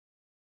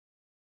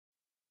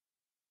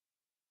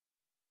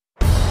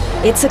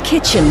It's a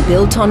kitchen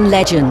built on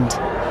legend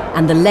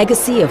and the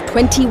legacy of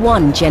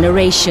 21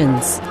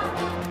 generations.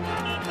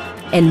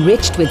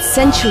 Enriched with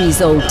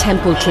centuries-old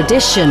temple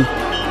tradition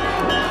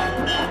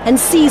and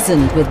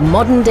seasoned with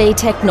modern-day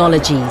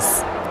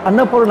technologies.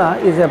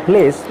 Annapurna is a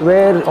place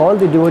where all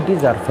the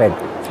devotees are fed.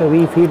 So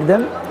we feed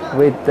them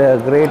with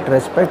great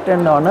respect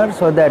and honor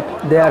so that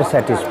they are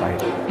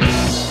satisfied.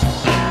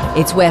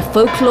 It's where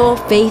folklore,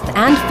 faith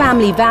and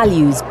family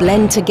values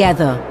blend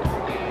together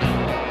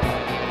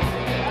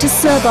to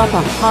serve up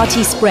a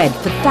hearty spread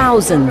for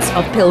thousands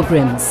of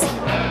pilgrims.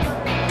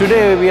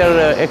 Today we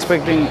are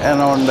expecting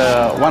around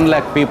 1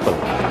 lakh people.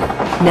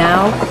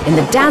 Now, in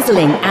the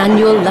dazzling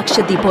annual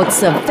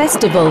Lakshadipotsav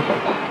festival,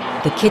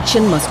 the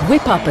kitchen must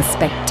whip up a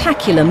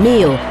spectacular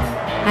meal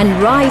and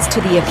rise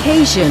to the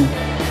occasion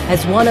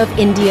as one of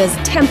India's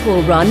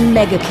temple-run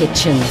mega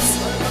kitchens.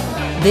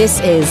 This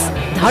is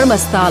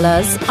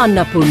Dharmastala's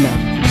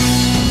Annapurna.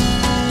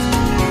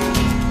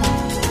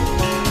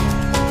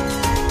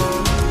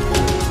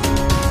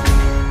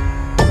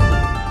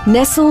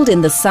 Nestled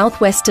in the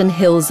southwestern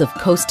hills of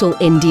coastal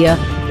India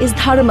is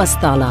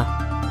Dharmasthala,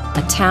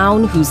 a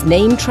town whose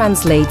name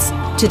translates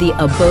to the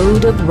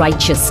abode of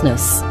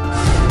righteousness.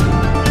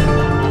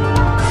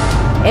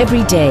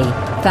 Every day,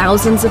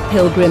 thousands of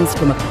pilgrims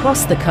from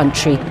across the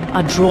country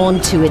are drawn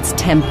to its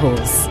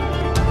temples.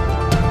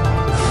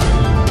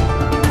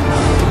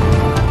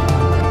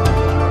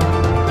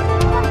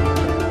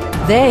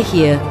 They're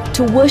here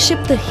to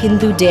worship the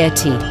Hindu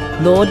deity,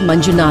 Lord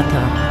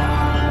Manjunatha,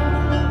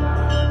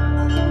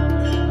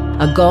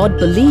 a god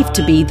believed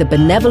to be the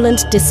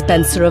benevolent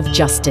dispenser of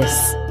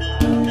justice.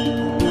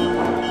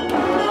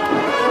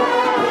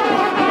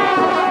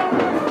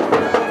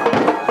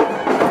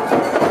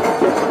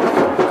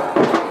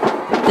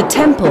 The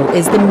temple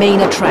is the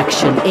main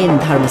attraction in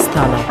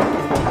Dharmasthala.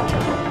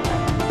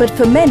 But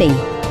for many,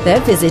 their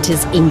visit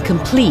is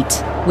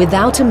incomplete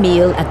without a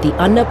meal at the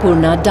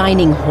Annapurna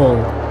dining hall.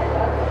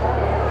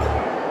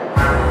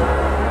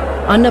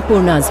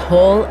 Annapurna's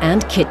hall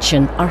and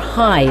kitchen are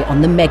high on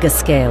the mega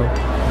scale.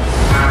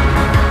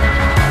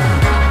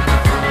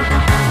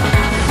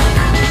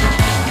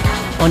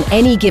 On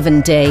any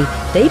given day,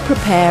 they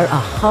prepare a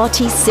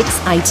hearty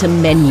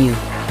 6-item menu,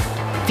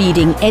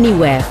 feeding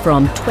anywhere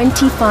from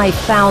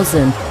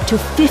 25,000 to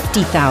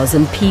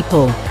 50,000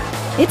 people.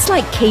 It's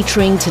like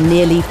catering to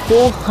nearly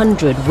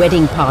 400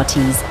 wedding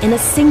parties in a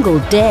single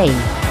day.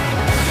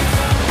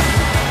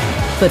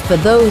 But for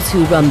those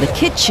who run the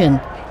kitchen,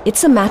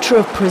 it's a matter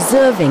of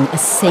preserving a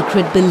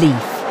sacred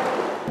belief.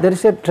 There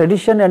is a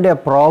tradition and a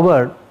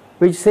proverb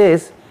which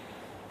says,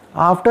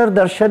 after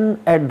darshan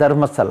at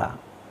Dharmasthala,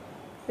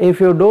 if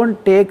you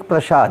don't take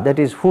prasad, that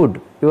is food,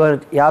 your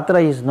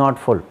yatra is not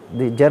full,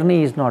 the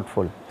journey is not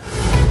full.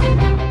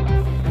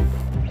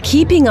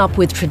 Keeping up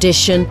with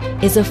tradition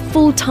is a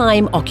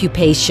full-time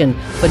occupation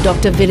for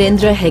Dr.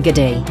 Virendra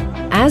Hegde.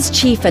 As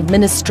Chief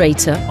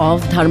Administrator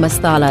of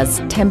Dharmastala's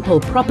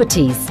temple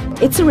properties,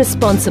 it's a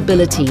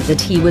responsibility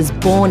that he was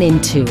born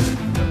into,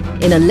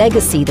 in a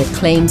legacy that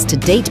claims to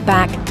date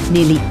back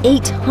nearly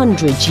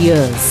 800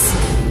 years.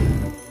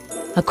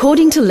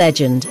 According to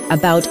legend,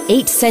 about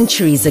 8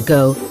 centuries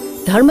ago,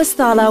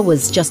 Dharmasthala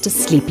was just a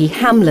sleepy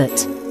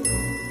hamlet.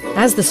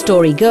 As the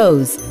story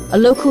goes, a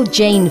local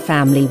Jain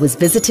family was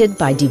visited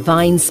by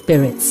divine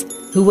spirits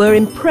who were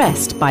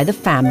impressed by the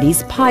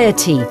family's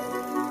piety.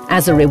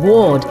 As a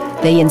reward,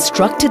 they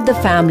instructed the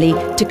family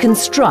to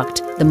construct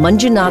the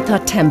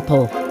Manjunatha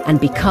temple and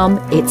become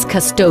its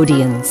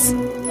custodians.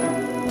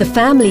 The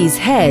family's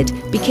head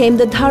became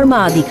the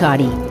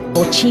Dharmadhikari,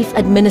 or chief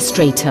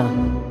administrator.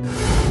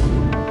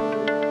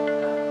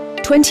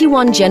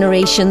 21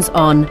 generations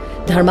on,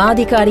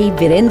 Dharmadhikari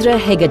Virendra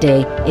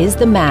Hegde is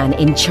the man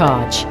in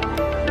charge.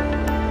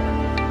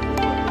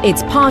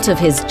 It's part of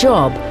his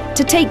job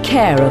to take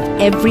care of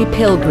every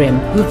pilgrim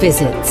who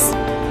visits.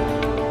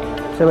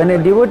 So when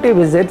a devotee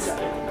visits,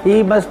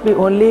 he must be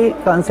only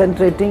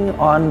concentrating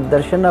on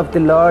darshan of the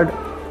Lord,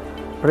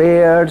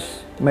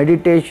 prayers,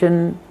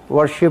 meditation,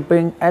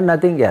 worshipping and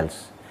nothing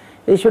else.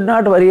 He should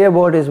not worry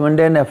about his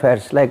mundane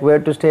affairs like where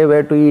to stay,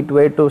 where to eat,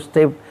 where to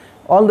stay.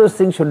 All those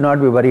things should not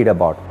be worried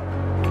about.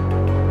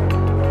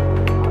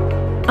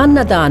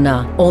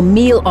 Annadana, or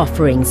meal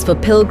offerings for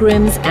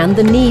pilgrims and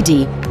the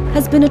needy,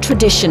 has been a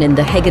tradition in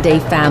the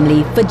Hegde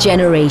family for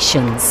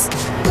generations.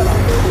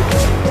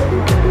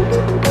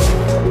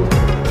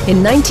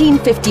 In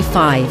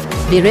 1955,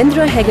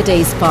 Virendra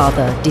Hegde's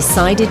father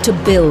decided to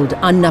build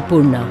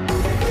Annapurna,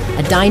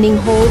 a dining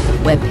hall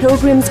where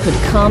pilgrims could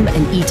come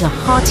and eat a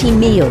hearty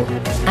meal,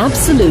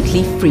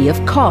 absolutely free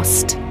of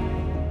cost.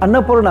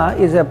 Annapurna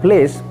is a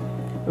place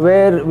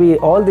where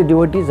all the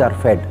devotees are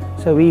fed.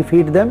 So we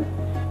feed them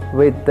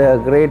with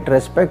great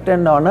respect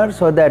and honor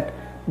so that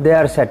they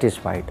are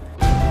satisfied.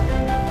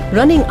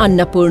 Running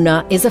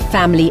Annapurna is a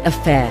family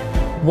affair,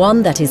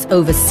 one that is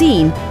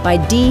overseen by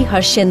D.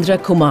 Harshendra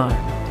Kumar,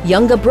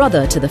 younger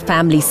brother to the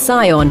family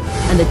scion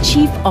and the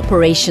chief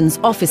operations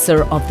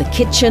officer of the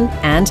kitchen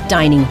and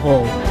dining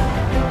hall.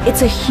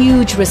 It's a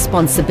huge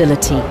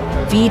responsibility,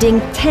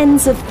 feeding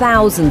tens of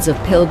thousands of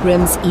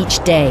pilgrims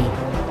each day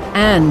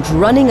and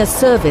running a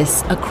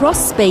service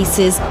across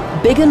spaces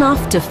big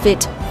enough to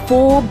fit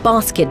 4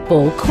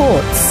 basketball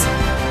courts.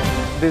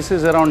 This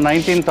is around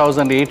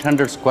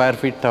 19,800 square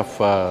feet of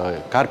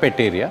carpet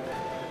area.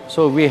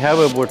 So we have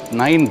about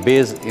 9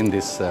 bays in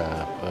this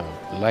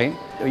line.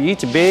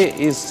 Each bay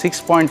is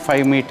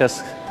 6.5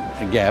 meters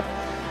gap.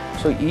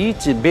 So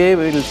each bay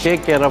will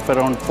take care of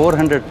around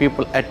 400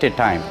 people at a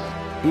time.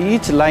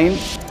 Each line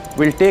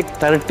will take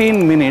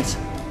 13 minutes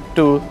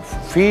to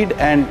feed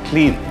and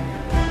clean.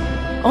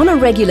 On a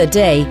regular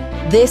day,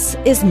 this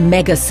is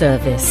mega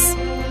service.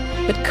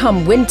 But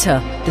come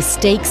winter, the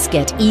stakes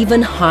get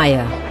even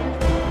higher.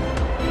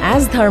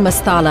 As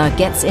Dharmasthala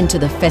gets into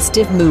the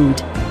festive mood,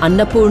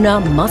 Annapurna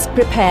must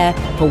prepare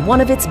for one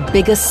of its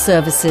biggest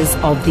services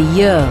of the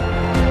year.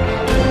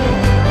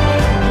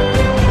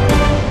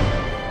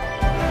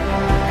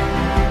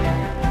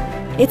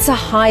 It's a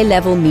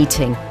high-level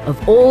meeting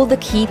of all the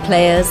key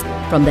players,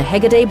 from the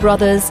Hegde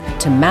brothers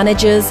to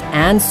managers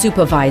and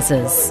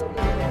supervisors.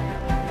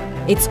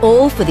 It's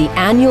all for the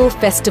annual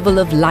Festival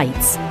of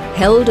Lights,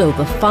 held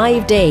over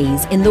 5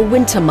 days in the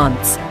winter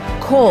months,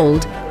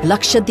 called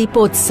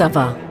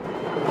Lakshadipotsava.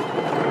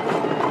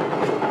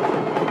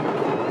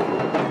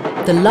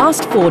 The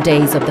last 4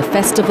 days of the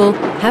festival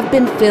have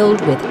been filled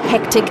with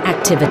hectic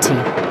activity.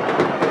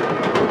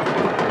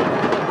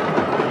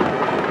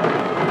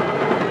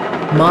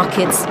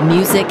 Markets,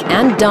 music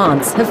and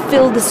dance have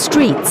filled the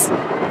streets.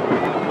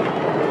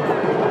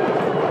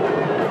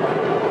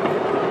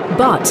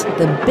 But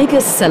the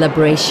biggest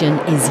celebration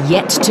is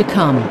yet to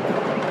come.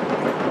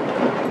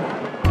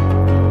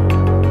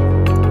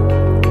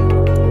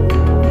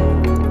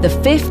 The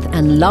 5th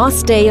and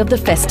last day of the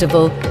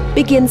festival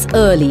begins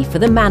early for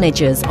the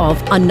managers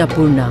of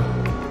Annapurna.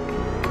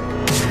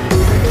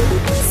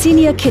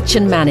 Senior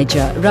kitchen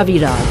manager Ravi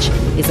Raj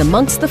is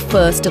amongst the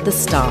first of the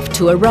staff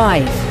to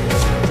arrive.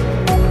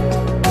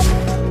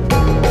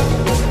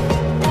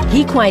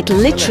 He quite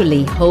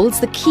literally holds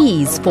the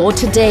keys for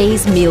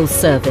today's meal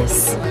service.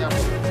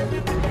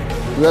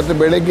 ಇವತ್ತು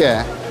ಬೆಳಿಗ್ಗೆ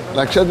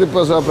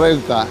ಲಕ್ಷದೀಪೋತ್ಸವ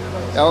ಪ್ರಯುಕ್ತ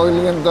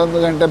ಯಾವಾಗಲಿಗಿಂತ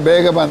 1 ಗಂಟೆ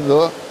ಬೇಗ ಬಂದು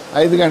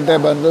 5 ಗಂಟೆ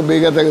ಬಂದು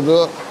ಬೀಗ ತೆಗೆದು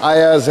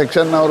ಆಯಾ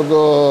ಸೆಕ್ಷನ್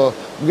ಅವ್ರದ್ದು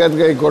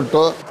ಗದ್ಗೈ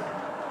ಕೊಟ್ಟು.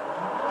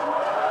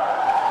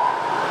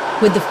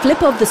 With the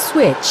flip of the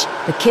switch,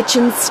 the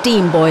kitchen's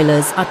steam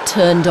boilers are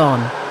turned on.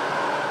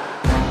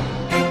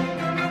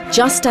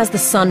 Just as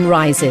the sun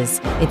rises,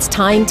 it's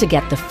time to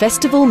get the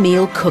festival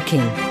meal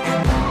cooking.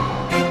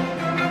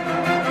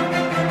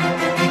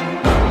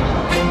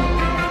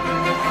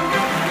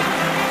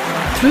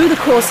 Through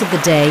the course of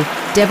the day,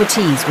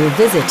 devotees will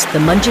visit the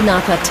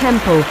Manjunatha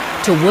temple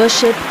to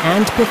worship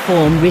and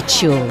perform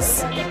rituals.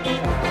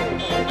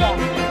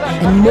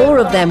 And more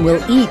of them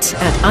will eat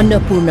at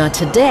Annapurna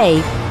today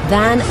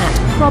than at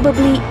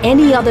probably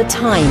any other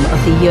time of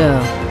the year.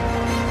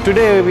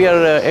 Today we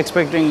are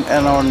expecting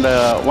around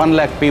 1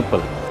 lakh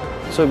people.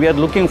 So we are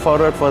looking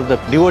forward for the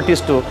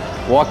devotees to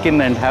walk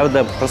in and have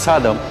the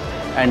prasadam,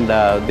 and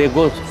they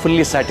go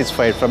fully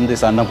satisfied from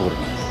this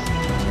Annapurna.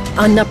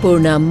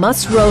 Annapurna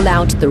must roll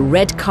out the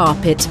red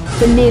carpet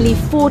for nearly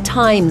 4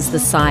 times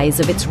the size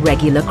of its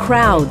regular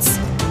crowds.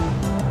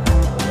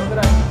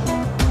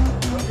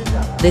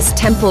 This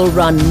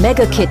temple-run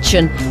mega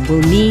kitchen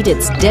will need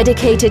its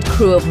dedicated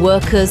crew of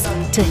workers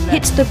to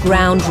hit the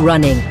ground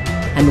running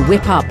and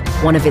whip up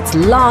one of its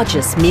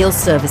largest meal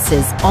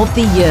services of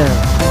the year.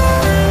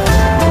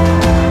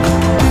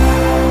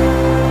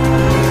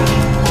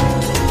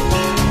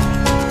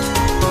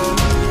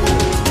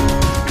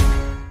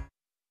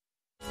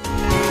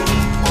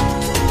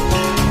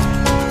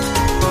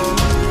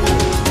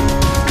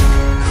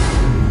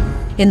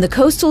 In the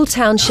coastal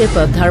township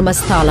of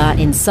Dharmasthala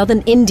in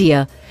southern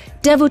India,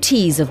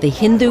 devotees of the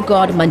Hindu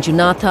god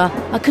Manjunatha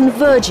are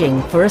converging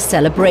for a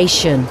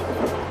celebration.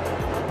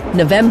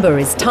 November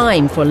is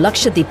time for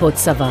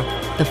Lakshadipotsava,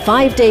 the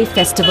 5-day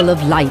festival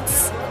of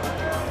lights.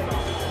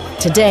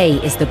 Today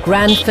is the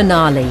grand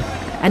finale,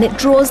 and it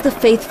draws the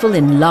faithful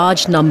in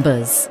large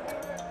numbers.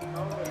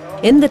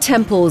 In the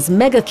temple's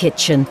mega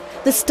kitchen,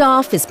 the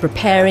staff is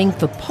preparing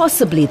for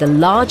possibly the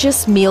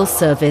largest meal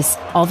service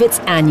of its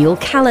annual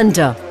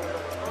calendar.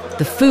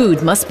 The food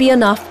must be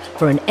enough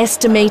for an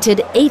estimated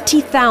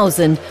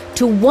 80,000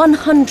 to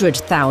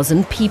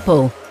 100,000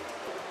 people.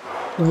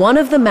 One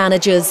of the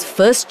manager's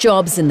first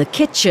jobs in the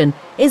kitchen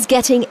is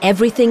getting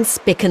everything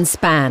spick and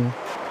span.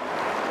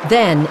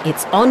 Then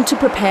it's on to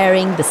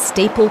preparing the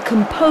staple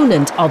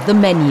component of the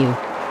menu,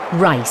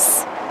 rice.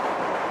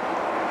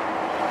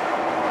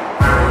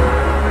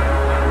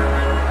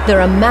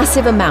 There are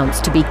massive amounts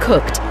to be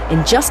cooked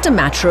in just a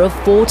matter of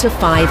 4 to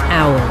 5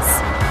 hours.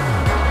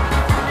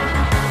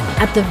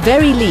 At the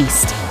very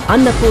least,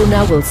 Annapurna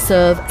will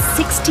serve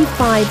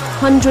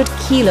 6,500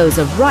 kilos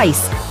of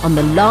rice on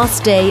the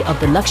last day of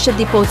the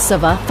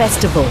Lakshadipotsava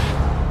festival.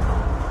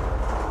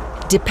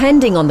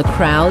 Depending on the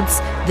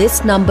crowds, this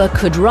number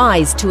could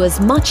rise to as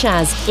much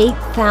as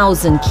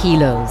 8,000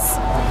 kilos.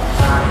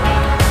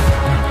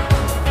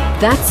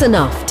 That's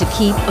enough to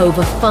keep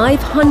over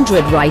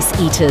 500 rice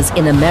eaters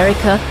in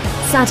America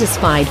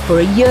satisfied for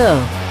a year.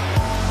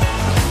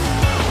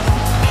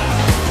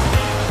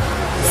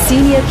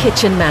 Senior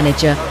kitchen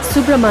manager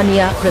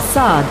Subramania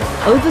Prasad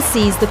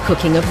oversees the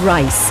cooking of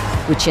rice,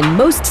 which in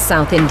most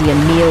South Indian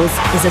meals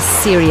is a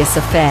serious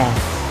affair.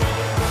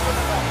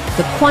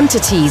 The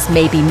quantities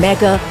may be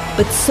mega,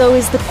 but so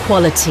is the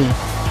quality.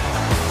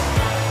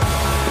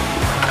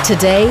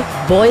 Today,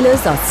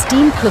 boilers are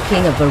steam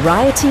cooking a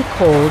variety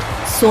called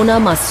Sona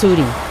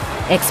Masuri,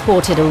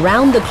 exported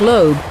around the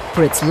globe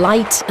for its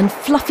light and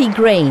fluffy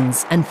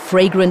grains and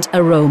fragrant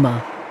aroma.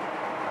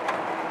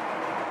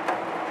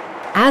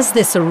 As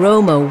this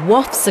aroma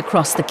wafts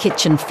across the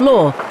kitchen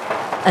floor,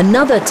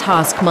 another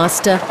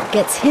taskmaster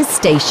gets his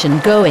station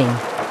going.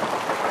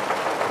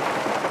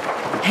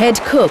 Head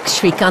cook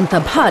Shrikanta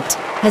Bhatt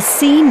has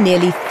seen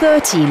nearly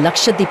 30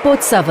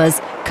 Lakshadipotsavas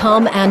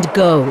come and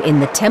go in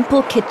the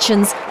temple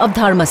kitchens of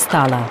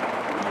Dharmasthala.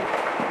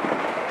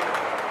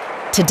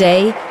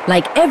 Today,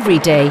 like every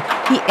day,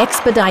 he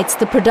expedites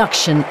the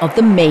production of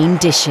the main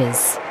dishes.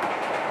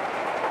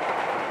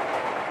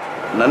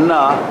 ನನ್ನ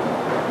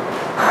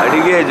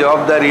ಅಡಿಗೆ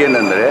ಜವಾಬ್ದಾರಿ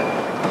ಏನಂದರೆ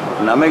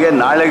ನಮಗೆ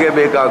ನಾಳೆಗೆ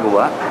ಬೇಕಾಗುವ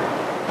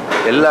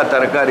ಎಲ್ಲ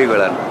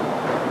ತರಕಾರಿಗಳನ್ನು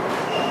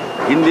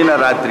ಹಿಂದಿನ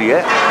ರಾತ್ರಿಯೇ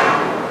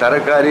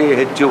ತರಕಾರಿ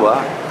ಹೆಚ್ಚುವ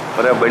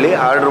ಬಳಿ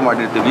ಆರ್ಡರ್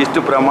ಮಾಡಿರ್ತೀವಿ. ಇಷ್ಟು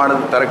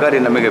ಪ್ರಮಾಣದ ತರಕಾರಿ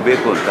ನಮಗೆ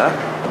ಬೇಕು ಅಂತ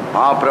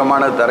ಆ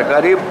ಪ್ರಮಾಣದ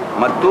ತರಕಾರಿ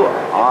ಮತ್ತು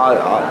ಆ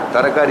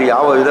ತರಕಾರಿ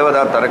ಯಾವ ವಿಧವಾದ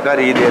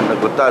ತರಕಾರಿ ಇದೆ ಅಂತ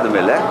ಗೊತ್ತಾದ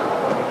ಮೇಲೆ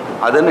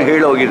ಅದನ್ನು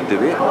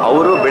ಹೇಳೋಗಿರ್ತೀವಿ.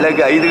 ಅವರು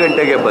ಬೆಳಗ್ಗೆ 5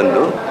 ಗಂಟೆಗೆ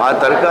ಬಂದು ಆ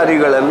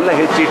ತರಕಾರಿಗಳೆಲ್ಲ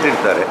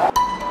ಹೆಚ್ಚಿಟ್ಟಿರ್ತಾರೆ.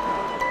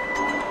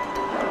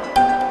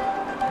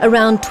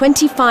 Around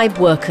 25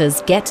 workers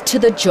get to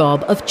the job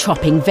of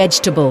chopping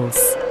vegetables.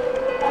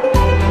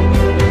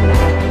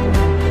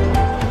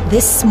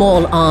 This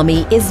small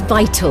army is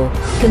vital,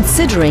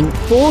 considering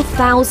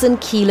 4,000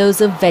 kilos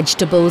of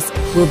vegetables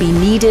will be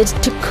needed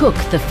to cook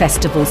the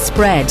festival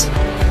spread.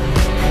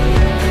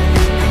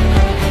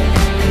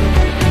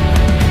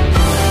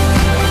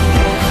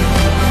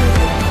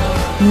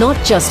 Not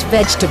just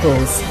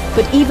vegetables,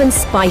 but even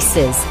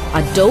spices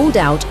are doled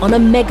out on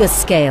a mega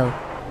scale,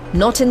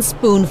 not in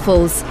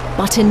spoonfuls,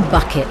 but in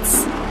buckets.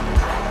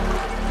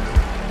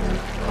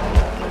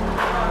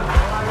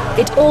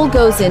 It all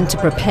goes into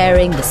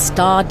preparing the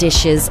star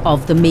dishes of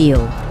the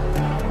meal.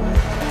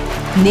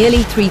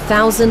 Nearly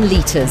 3,000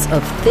 litres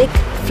of thick,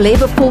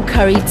 flavourful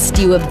curried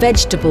stew of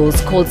vegetables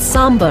called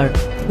sambar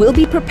will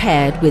be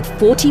prepared with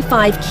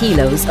 45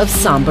 kilos of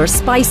sambar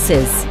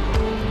spices.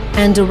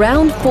 And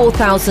around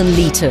 4,000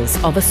 litres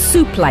of a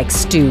soup-like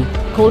stew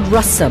called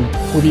rasam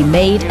will be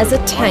made as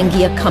a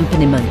tangy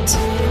accompaniment.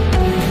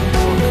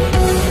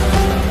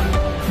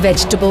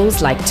 Vegetables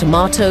like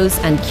tomatoes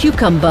and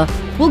cucumber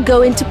will go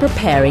into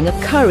preparing a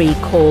curry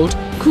called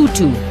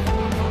kutu.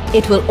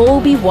 It will all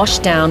be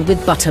washed down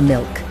with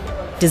buttermilk.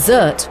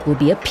 Dessert will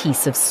be a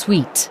piece of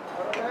sweet.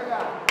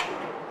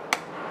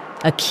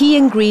 A key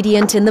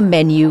ingredient in the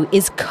menu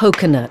is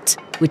coconut,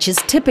 which is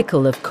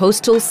typical of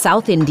coastal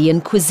South Indian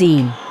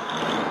cuisine.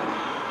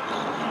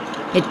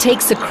 It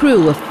takes a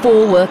crew of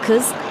 4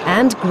 workers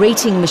and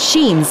grating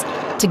machines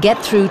to get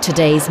through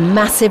today's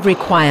massive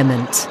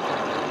requirement.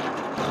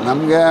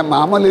 ನಮಗೆ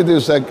ಮಾಮೂಲಿ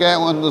ದಿವಸಕ್ಕೆ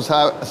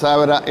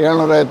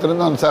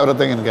 1,750ರಿಂದ 1,000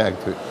 ತೆಂಗಿನಕಾಯಿ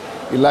ಹಾಕ್ತೀವಿ.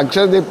 ಈ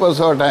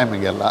ಲಕ್ಷದೀಪೋತ್ಸವ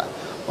ಟೈಮಿಗೆಲ್ಲ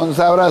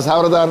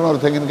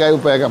 1,000-1,600 ತೆಂಗಿನಕಾಯಿ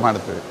ಉಪಯೋಗ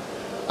ಮಾಡ್ತೀವಿ.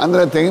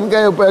 ಅಂದರೆ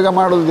ತೆಂಗಿನಕಾಯಿ ಉಪಯೋಗ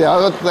ಮಾಡೋದು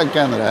ಯಾವತ್ತಕ್ಕೆ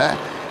ಅಂದರೆ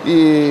ಈ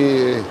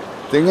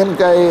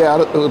ತೆಂಗಿನಕಾಯಿ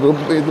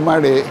ಇದು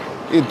ಮಾಡಿ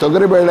ಈ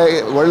ತೊಗರಿಬೇಳೆ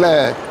ಒಳ್ಳೆ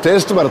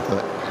ಟೇಸ್ಟ್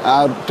ಬರ್ತದೆ. ಆ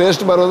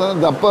ಟೇಸ್ಟ್ ಬರೋದು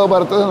ದಪ್ಪ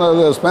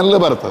ಬರ್ತದೆ, ಸ್ಮೆಲ್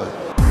ಬರ್ತದೆ.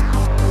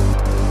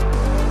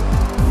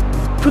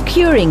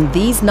 Procuring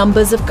these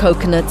numbers of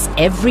coconuts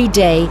every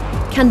day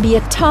can be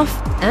a tough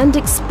and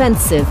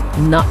expensive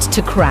nut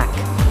to crack.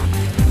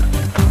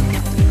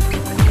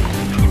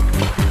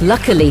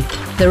 Luckily,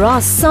 there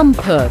are some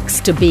perks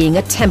to being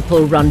a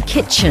temple-run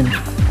kitchen.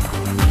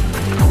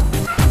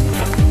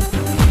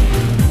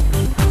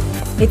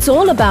 It's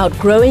all about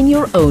growing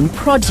your own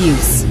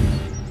produce.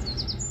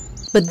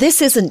 But this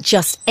isn't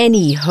just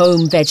any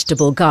home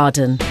vegetable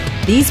garden.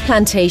 These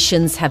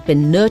plantations have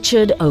been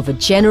nurtured over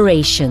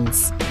generations.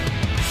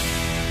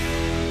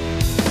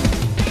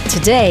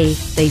 Today,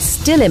 they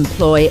still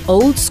employ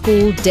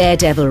old-school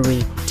daredevilry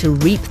to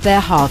reap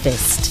their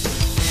harvest.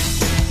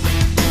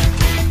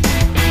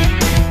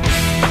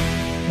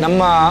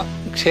 ನಮ್ಮ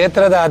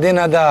ಕ್ಷೇತ್ರದ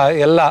ಅಧೀನದ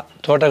ಎಲ್ಲ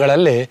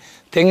ತೋಟಗಳಲ್ಲಿ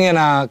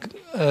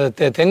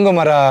ತೆಂಗು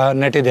ಮರ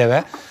ನೆಟ್ಟಿದ್ದೇವೆ.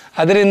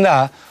 ಅದರಿಂದ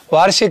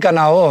ವಾರ್ಷಿಕ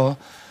ನಾವು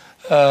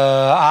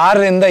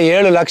 6ರಿಂದ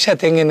 7 ಲಕ್ಷ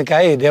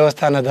ತೆಂಗಿನಕಾಯಿ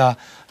ದೇವಸ್ಥಾನದ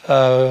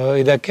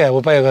ಇದಕ್ಕೆ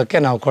ಉಪಯೋಗಕ್ಕೆ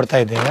ನಾವು ಕೊಡ್ತಾ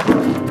ಇದ್ದೇವೆ.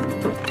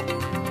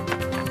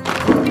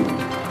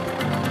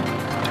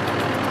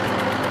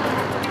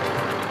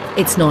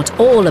 It's not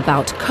all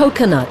about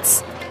coconuts.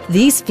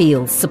 These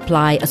fields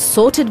supply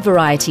assorted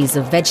varieties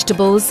of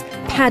vegetables,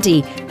 paddy,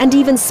 and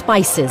even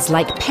spices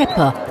like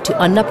pepper to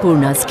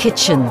Annapurna's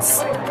kitchens.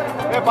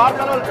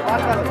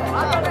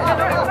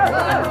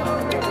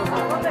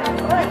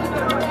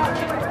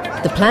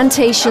 The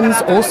plantations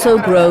also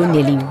grow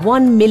nearly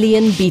 1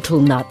 million betel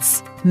nuts,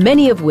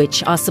 many of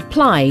which are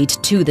supplied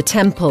to the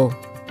temple.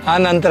 ಆ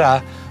ನಂತರ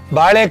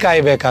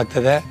ಬಾಳೆಕಾಯಿ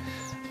ಬೇಕಾಗ್ತದೆ.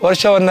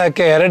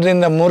 ವರ್ಷವೊಂದಕ್ಕೆ 2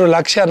 ರಿಂದ 3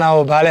 ಲಕ್ಷ ನಾವು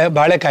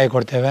ಬಾಳೆಕಾಯಿ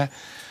ಕೊಡ್ತೇವೆ.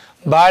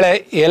 ಬಾಳೆ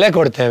ಎಲೆ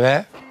ಕೊಡ್ತೇವೆ.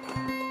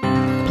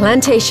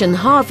 Plantation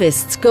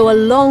harvests go a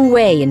long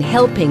way in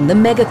helping the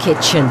mega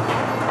kitchen,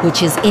 which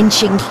is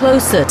inching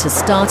closer to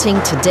starting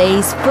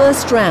today's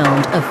first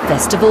round of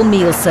festival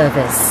meal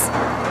service.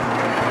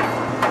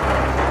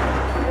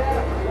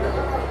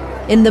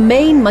 In the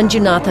main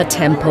Manjunatha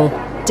temple,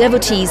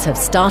 devotees have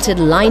started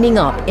lining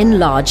up in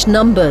large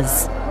numbers.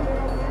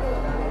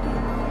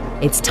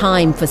 It's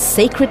time for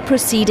sacred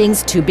proceedings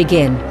to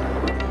begin.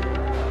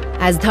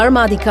 As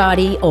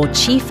Dharmadhikari or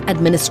chief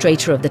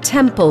administrator of the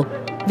temple,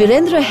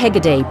 Virendra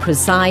Hegde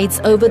presides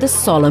over the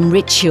solemn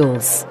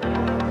rituals.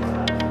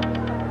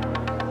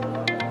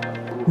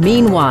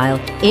 Meanwhile,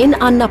 in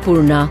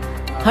Annapurna,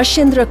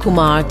 Harshindra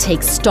Kumar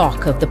takes stock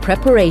of the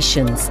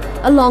preparations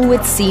along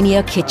with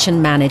senior kitchen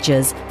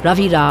managers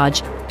Ravi Raj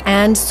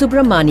and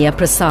Subramania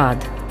Prasad.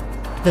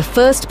 The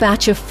first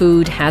batch of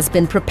food has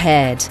been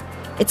prepared.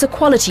 It's a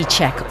quality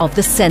check of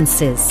the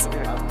senses.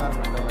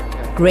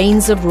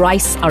 Grains of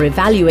rice are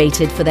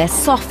evaluated for their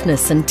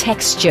softness and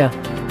texture.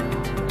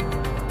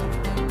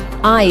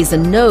 Eyes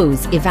and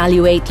nose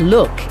evaluate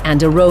look and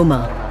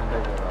aroma.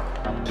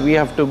 We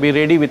have to be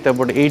ready with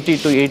about 80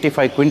 to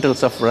 85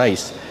 quintals of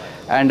rice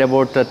and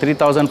about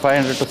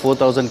 3,500 to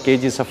 4,000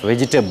 kgs of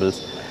vegetables,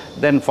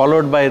 then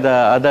followed by the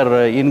other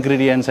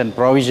ingredients and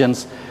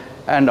provisions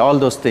and all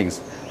those things.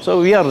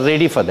 So we are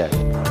ready for that.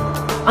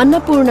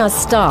 Annapurna's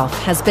staff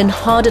has been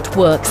hard at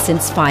work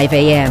since 5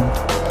 a.m.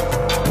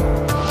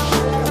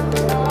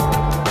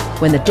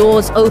 When the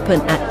doors open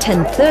at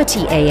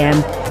 10:30 a.m.,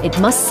 it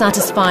must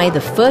satisfy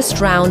the first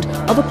round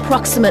of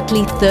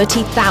approximately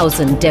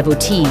 30,000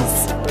 devotees,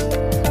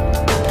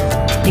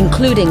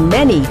 including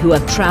many who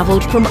have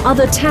travelled from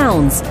other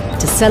towns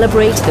to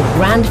celebrate the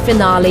grand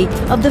finale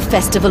of the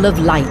Festival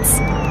of Lights,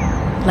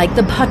 like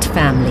the Bhatt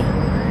family.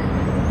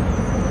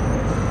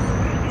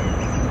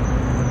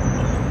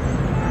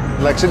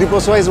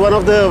 Lakshadweeposatsav is one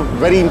of the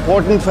very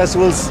important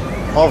festivals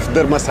of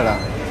Dharmasthala,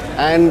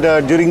 and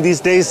during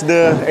these days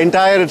the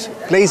entire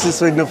place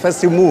is in a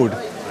festive mood,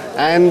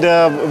 and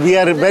we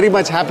are very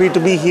much happy to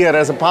be here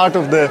as a part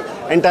of the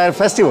entire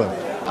festival.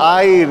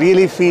 I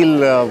really feel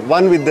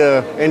one with the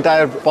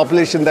entire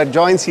population that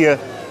joins here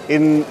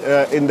in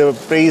the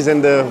praise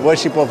and the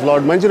worship of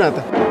Lord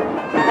Manjunatha.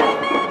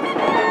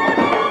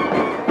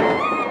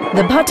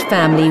 The Bhatt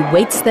family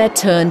waits their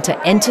turn to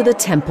enter the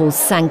temple's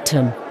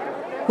sanctum,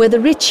 where the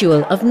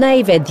ritual of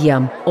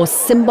Naivedyam, or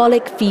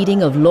symbolic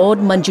feeding of Lord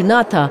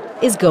Manjunatha,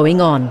 is going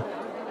on.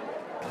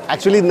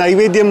 Actually,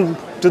 Naivedyam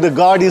to the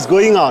god is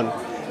going on.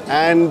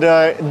 And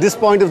this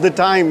point of the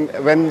time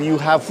when you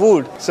have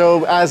food,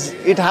 so as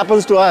it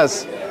happens to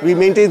us, we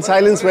maintain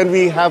silence when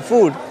we have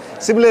food.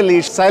 Similarly,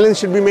 silence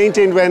should be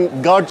maintained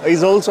when God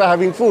is also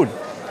having food.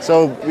 So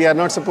we are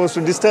not supposed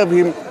to disturb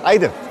him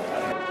either.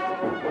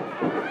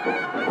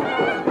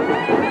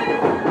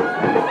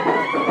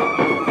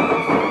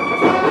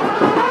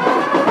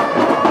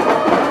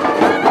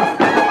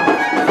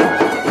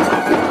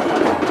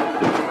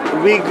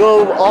 We go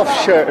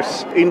offshores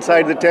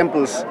inside the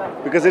temples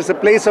because it's a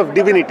place of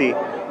divinity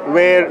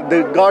where the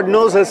God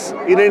knows us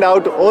in and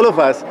out, all of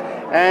us,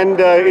 and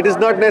it is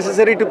not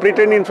necessary to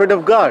pretend in front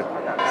of God.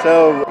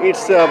 So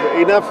it's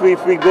enough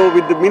if we go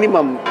with the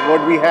minimum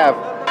what we have.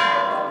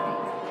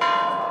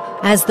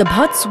 As the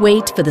Bhatts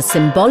wait for the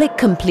symbolic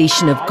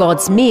completion of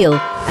God's meal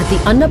at the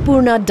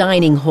Annapurna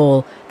dining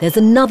hall, there's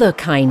another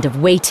kind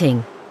of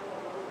waiting.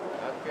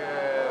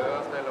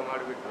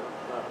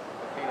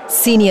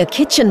 Senior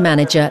kitchen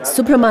manager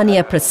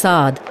Subramania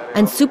Prasad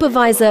and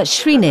supervisor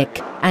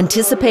Shrinik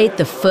anticipate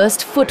the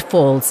first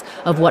footfalls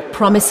of what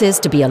promises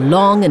to be a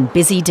long and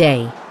busy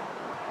day.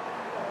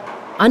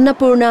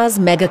 Annapurna's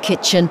mega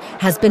kitchen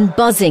has been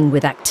buzzing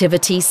with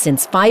activity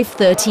since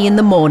 5:30 in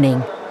the morning.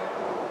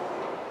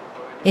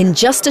 In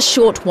just a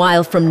short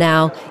while from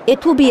now,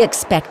 it will be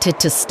expected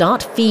to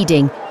start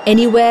feeding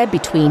anywhere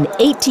between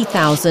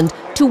 80,000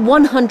 to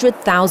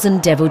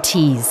 100,000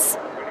 devotees.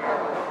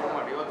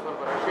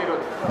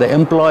 The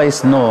employees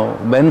know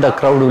when the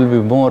crowd will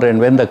be more and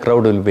when the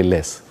crowd will be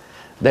less.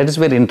 That is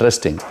very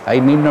interesting. I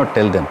need not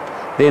tell them.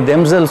 They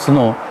themselves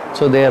know,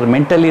 so they are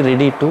mentally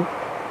ready to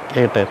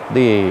cater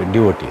the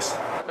devotees.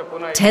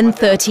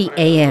 10:30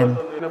 a.m.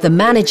 The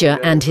manager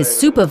and his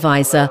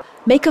supervisor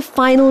make a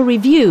final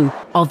review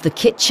of the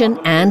kitchen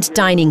and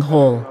dining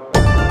hall.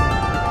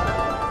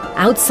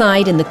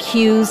 Outside in the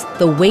queues,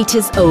 the wait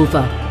is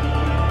over.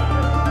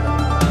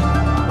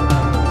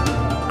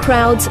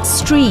 Crowds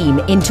stream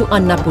into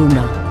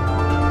Annapurna.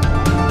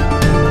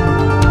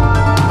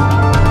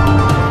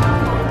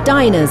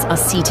 Diners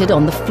are seated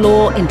on the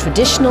floor in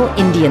traditional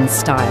Indian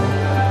style.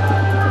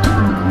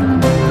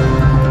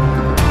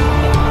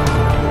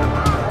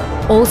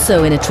 Also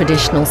in a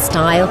traditional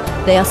style,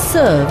 they are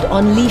served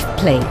on leaf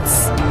plates.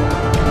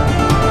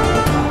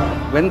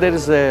 When there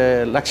is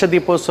a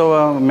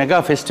Lakshadiposava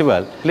mega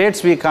festival,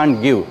 plates we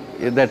can't give.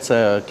 That's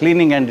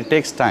cleaning and it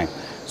takes time.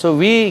 So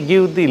we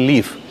give the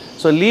leaf.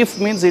 So leaf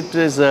means it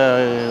is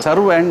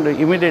serve and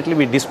immediately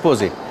we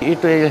dispose it.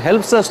 It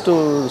helps us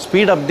to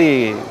speed up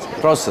the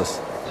process,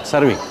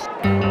 serving.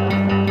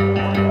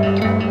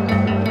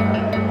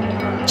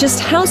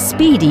 Just how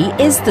speedy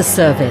is the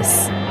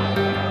service?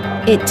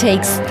 It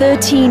takes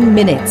 13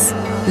 minutes,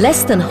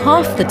 less than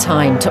half the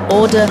time to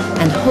order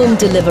and home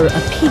deliver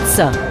a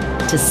pizza,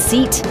 to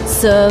seat,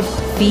 serve,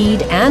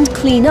 feed and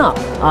clean up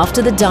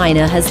after the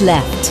diner has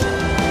left.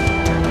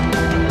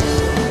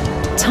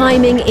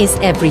 Timing is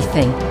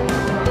everything.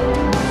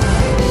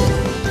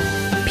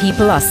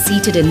 People are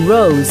seated in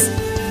rows.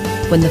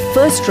 When the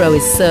first row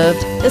is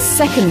served, the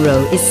second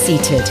row is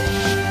seated.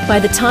 By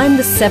the time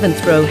the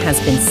seventh row has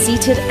been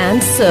seated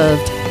and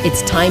served,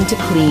 it's time to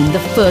clean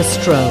the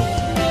first row.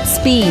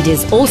 Speed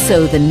is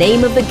also the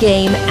name of the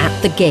game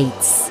at the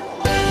gates.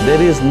 There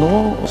is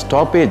no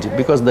stoppage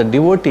because the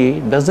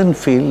devotee doesn't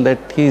feel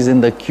that he is in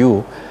the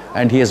queue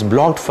and he is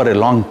blocked for a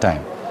long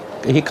time.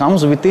 He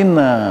comes within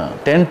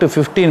 10 to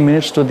 15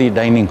 minutes to the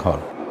dining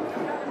hall.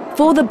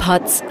 For the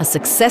Bhatts, a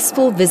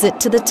successful visit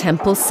to the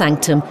temple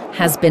sanctum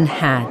has been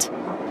had.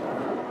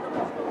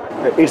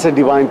 It's a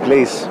divine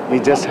place. We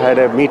just had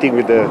a meeting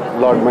with the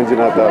Lord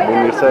Manjunatha,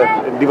 and it's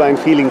a divine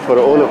feeling for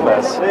all of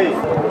us.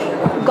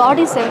 God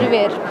is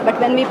everywhere, but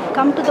when we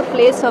come to the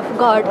place of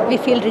God, we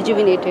feel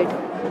rejuvenated.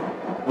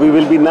 We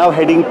will be now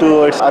heading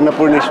towards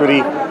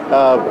Annapurneshwari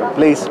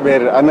place where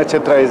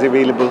Annachatra is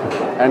available,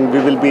 and we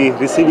will be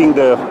receiving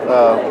the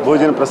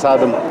Bhojan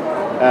Prasadam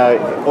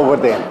over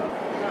there.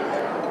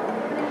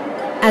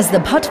 As the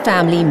Bhatt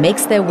family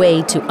makes their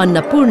way to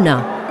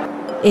Annapurna,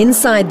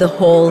 inside the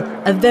hall,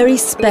 a very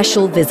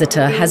special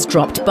visitor has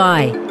dropped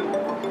by.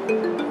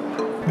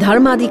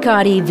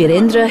 Dharmadhikari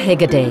Virendra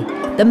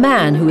Hegade, the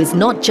man who is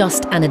not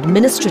just an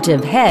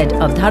administrative head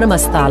of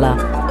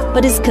Dharmasthala,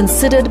 but is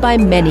considered by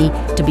many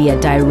to be a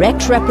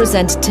direct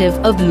representative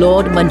of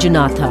Lord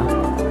Manjunatha.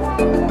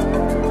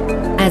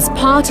 As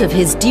part of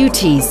his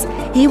duties,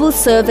 he will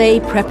survey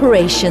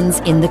preparations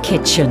in the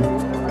kitchen,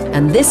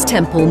 and this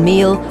temple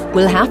meal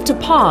will have to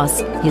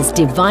pass his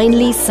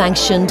divinely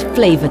sanctioned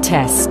flavor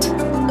test.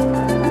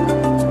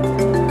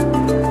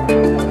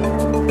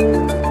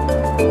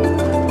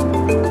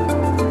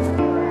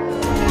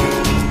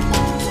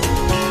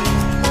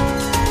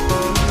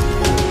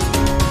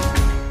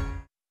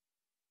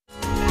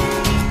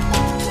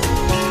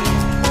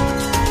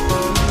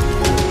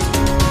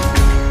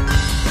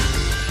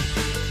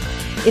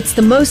 It's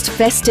the most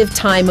festive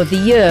time of the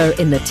year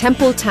in the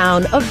temple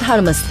town of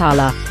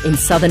Dharmasthala in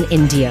southern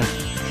India.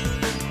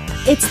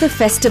 It's the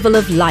Festival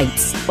of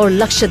Lights, or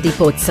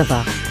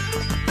Lakshadipotsava.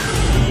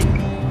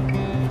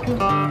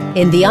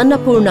 In the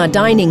Annapurna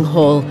dining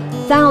hall,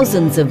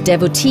 thousands of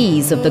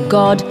devotees of the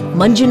god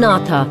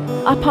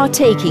Manjunatha are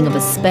partaking of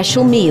a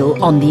special meal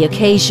on the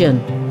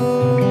occasion.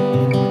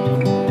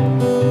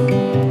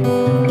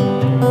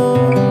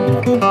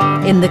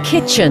 In the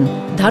kitchen,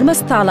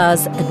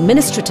 Dharmasthala's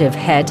administrative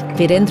head,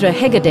 Virendra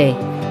Hegade,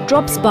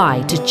 drops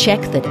by to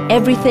check that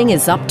everything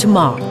is up to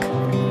mark.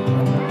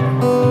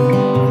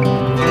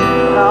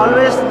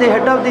 Always the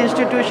head of the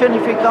institution,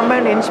 if he come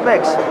and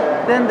inspects,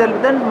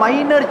 then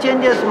minor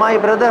changes, my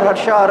brother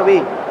Harsha or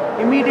we,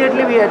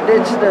 immediately we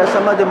attach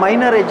some of the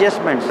minor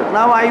adjustments.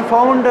 Now I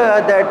found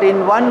that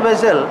in one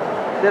vessel,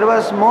 there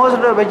was more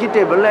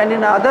vegetable, and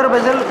in other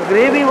vessel,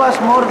 gravy was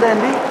more than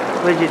the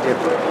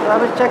vegetable. So I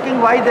was checking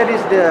why that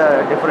is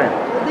different.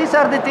 These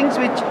are the things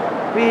which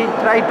we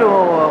try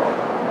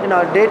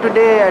to, day to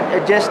day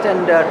adjust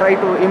and try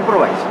to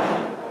improvise.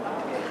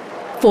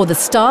 For the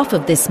staff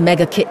of this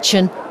mega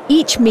kitchen,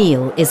 each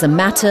meal is a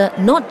matter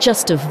not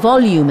just of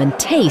volume and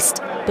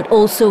taste, but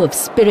also of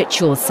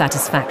spiritual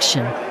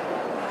satisfaction.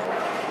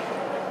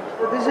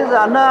 So this is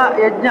Anna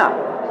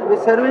Yajna.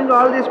 We're serving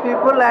all these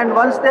people, and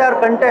once they are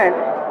content,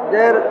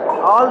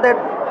 all that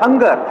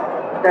hunger,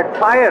 that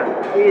fire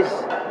is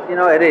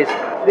erased.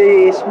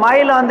 The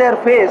smile on their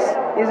face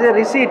is a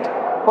receipt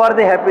for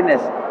the happiness.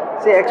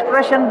 See,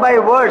 expression by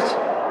words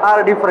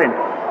are different.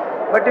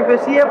 But if you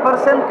see a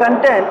person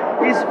content,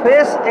 his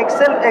face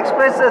itself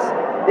expresses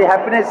the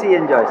happiness he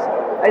enjoys.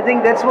 I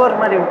think that's what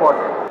is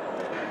important.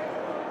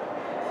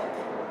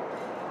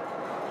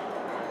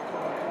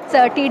 It's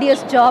a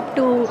tedious job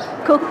to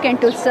cook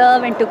and to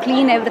serve and to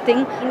clean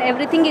everything. And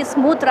everything is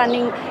smooth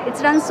running.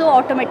 It's run so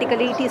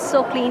automatically. It is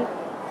so clean.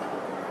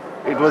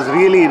 It was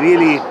really,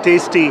 really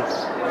tasty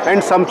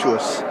and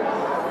sumptuous.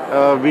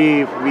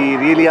 We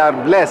really are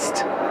blessed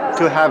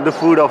to have the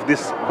food of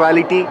this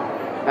quality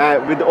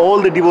with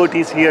all the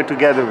devotees here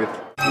together with.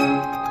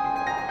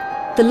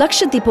 The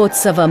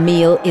Lakshadipotsava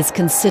meal is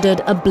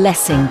considered a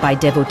blessing by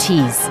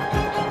devotees.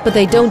 But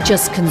they don't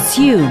just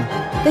consume,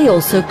 they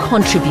also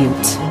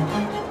contribute.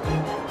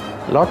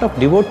 A lot of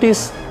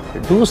devotees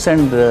do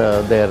send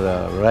their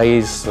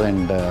rice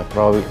and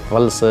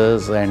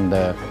pulses and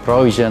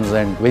provisions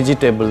and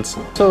vegetables.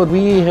 So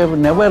we have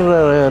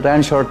never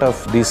ran short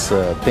of these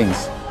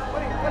things.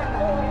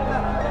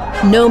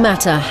 No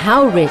matter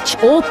how rich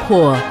or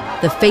poor,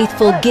 the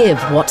faithful give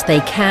what they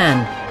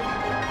can.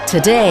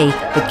 Today,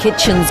 the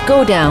kitchen's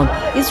go-down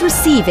is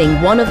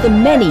receiving one of the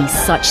many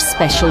such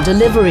special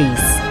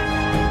deliveries.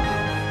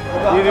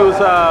 ಈ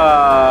ದಿವಸ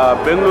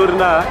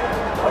ಬೆಂಗಳೂರಿನ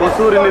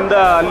ಹೊಸೂರಿನಿಂದ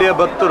ಅಲ್ಲಿಯ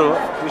ಭಕ್ತರು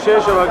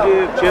ವಿಶೇಷವಾಗಿ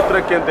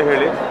ಕ್ಷೇತ್ರಕ್ಕೆ ಅಂತ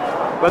ಹೇಳಿ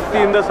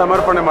ಭಕ್ತಿಯಿಂದ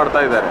ಸಮರ್ಪಣೆ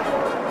ಮಾಡ್ತಾ ಇದ್ದಾರೆ.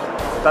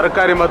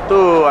 ತರಕಾರಿ ಮತ್ತು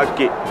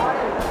ಅಕ್ಕಿ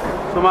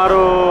ಸುಮಾರು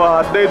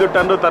 15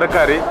 ಟನ್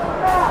ತರಕಾರಿ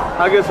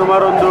ಹಾಗೆ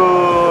ಸುಮಾರು ಒಂದು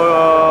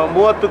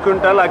 30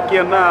 ಕ್ವಿಂಟಲ್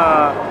ಅಕ್ಕಿಯನ್ನು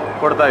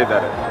ಕೊಡ್ತಾ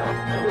ಇದ್ದಾರೆ.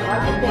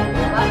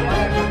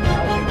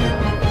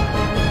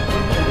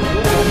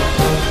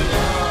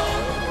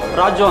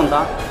 ರಾಜು ಅಂತ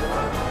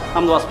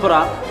ನಮ್ಮದು ಹೊಸಪುರ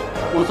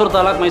ಹುಣಸೂರು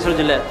ತಾಲೂಕು ಮೈಸೂರು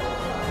ಜಿಲ್ಲೆ.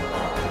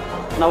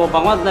 ನಾವು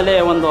ಭಗವಂತನಲ್ಲಿ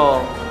ಒಂದು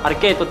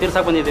ಹರಕೆ ಇತ್ತು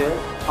ತೀರ್ಸಕ್ಕೆ ಬಂದಿದ್ದೀವಿ.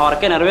 ಆ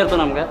ಹರಕೆ ನೆರವೇರ್ತು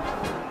ನಮಗೆ.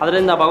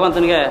 ಅದರಿಂದ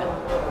ಭಗವಂತನಿಗೆ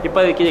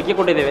 20 kg ಅಕ್ಕಿ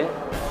ಕೊಟ್ಟಿದ್ದೀವಿ,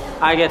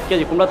 ಹಾಗೆ 10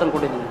 kg ಕುಂಬಳ ತಂದು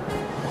ಕೊಟ್ಟಿದ್ದೀನಿ.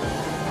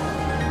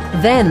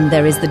 Then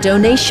there is the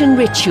donation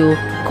ritual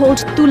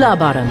called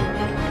Tulabaram.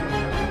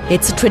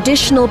 It's a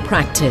traditional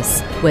practice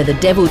where the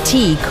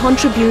devotee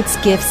contributes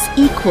gifts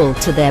equal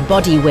to their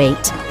body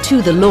weight to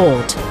the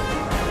Lord.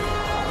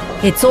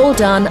 It's all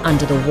done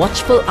under the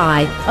watchful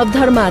eye of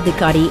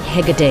Dharmadhikari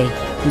Hegade,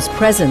 whose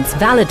presence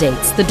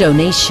validates the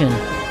donation.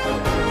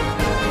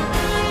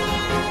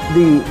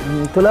 The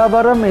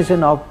Tulabaram is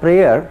an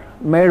prayer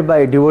made by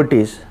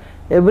devotees.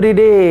 Every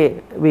day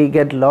we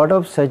get lot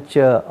of such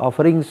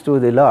offerings to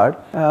the Lord.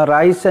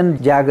 Rice and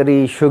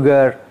jaggery,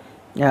 sugar,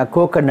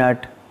 coconut,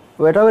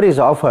 whatever is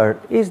offered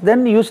is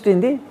then used in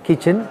the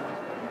kitchen.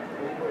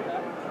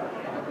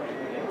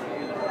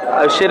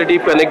 I've shared a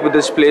deep connect with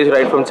this place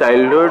right from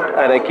childhood,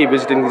 and I keep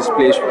visiting this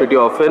place pretty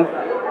often,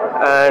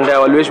 and I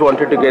always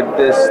wanted to get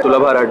this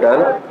Tulabhara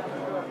done.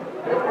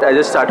 I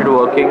just started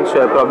working, so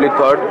I probably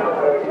thought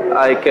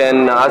I can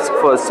ask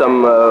for some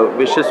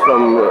wishes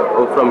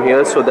from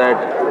here so that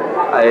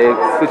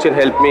which can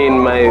help me in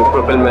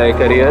propel my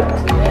career.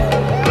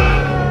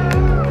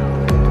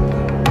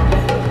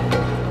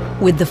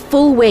 With the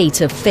full weight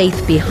of faith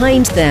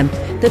behind them,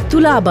 the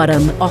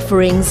Tulabaram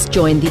offerings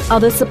join the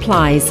other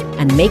supplies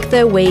and make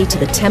their way to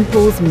the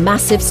temple's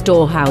massive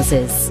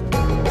storehouses.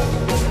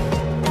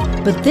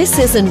 But this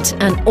isn't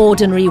an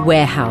ordinary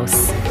warehouse.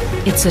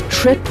 It's a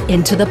trip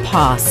into the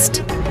past.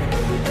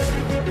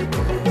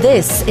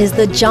 This is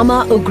the Jama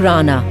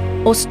Ugrana,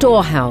 or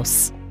storehouse.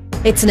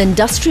 It's an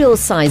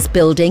industrial-sized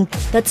building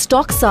that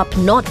stocks up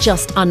not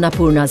just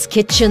Annapurna's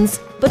kitchens,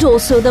 but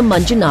also the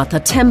Manjunatha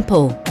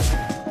temple.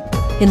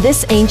 In this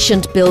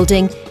ancient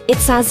building,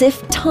 it's as if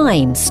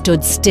time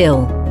stood still.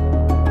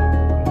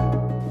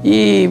 ಈ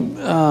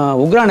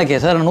ಉಗ್ರಾಣಕ್ಕೆ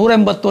sir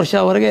 180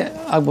 ವರ್ಷವರೆಗೆ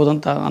ಆಗ್ಬೋದು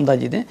ಅಂತ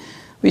ಅಂದಾಜಿದೆ.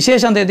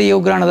 ವಿಶೇಷ ಅಂತ ಇದೆ ಈ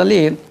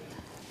ಉಗ್ರಾಣದಲ್ಲಿ,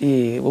 ಈ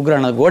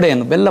ಉಗ್ರಾಣ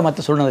ಗೋಡೆಯನ್ನು ಬೆಲ್ಲ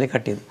ಮತ್ತು ಸುಣ್ಣದಲ್ಲಿ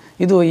ಕಟ್ಟಿದ್ದು.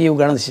 ಇದು ಈ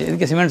ಉಗ್ರಾಣದ ವಿಶೇಷ.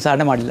 ಇದಕ್ಕೆ ಸಿಮೆಂಟ್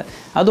ಸಾರಣೆ ಮಾಡಲಿಲ್ಲ.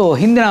 ಅದು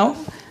ಹಿಂದಿನ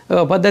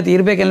ಪದ್ಧತಿ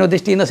ಇರಬೇಕೆನ್ನುವ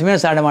ದೃಷ್ಟಿಯಿಂದ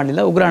ಸಿಮೆಂಟ್ ಸಾರಣೆ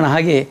ಮಾಡಲಿಲ್ಲ. ಉಗ್ರಾಣ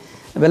ಹಾಗೆ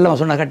ಬೆಲ್ಲ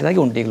ಸುಣ್ಣ ಕಟ್ಟಿದಾಗೆ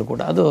ಉಂಟು ಈಗಲೂ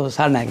ಕೂಡ. ಅದು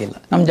ಸಾರಣೆ ಆಗಿಲ್ಲ.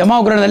 ನಮ್ಮ ಜಮಾ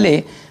ಉಗ್ರಾಣದಲ್ಲಿ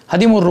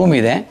 13 ರೂಮ್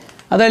ಇದೆ.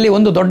 ಅದರಲ್ಲಿ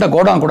ಒಂದು ದೊಡ್ಡ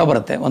ಗೋಡೌನ್ ಕೂಡ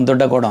ಬರುತ್ತೆ, ಒಂದು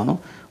ದೊಡ್ಡ ಗೋಡೌನು.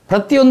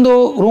 ಪ್ರತಿಯೊಂದು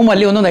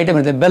ರೂಮಲ್ಲಿ ಒಂದೊಂದು ಐಟಮ್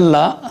ಇರುತ್ತೆ. ಬೆಲ್ಲ,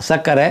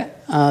 ಸಕ್ಕರೆ,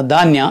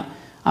 ಧಾನ್ಯ,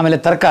 ಆಮೇಲೆ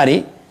ತರಕಾರಿ,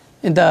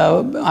 ಇಂಥ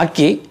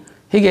ಅಕ್ಕಿ,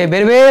 ಹೀಗೆ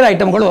ಬೇರೆ ಬೇರೆ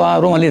ಐಟಮ್ಗಳು ಆ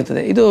ರೂಮಲ್ಲಿ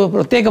ಇರ್ತದೆ. ಇದು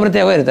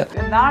ಪ್ರತ್ಯೇಕವಾಗಿ ಇರುತ್ತೆ.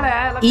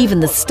 Even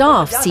the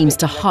staff seems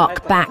to hark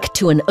back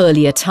to an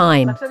earlier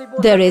time.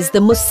 There is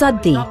the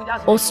Musaddi,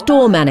 or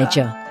store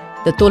manager,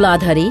 the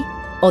Toladhari,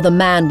 or the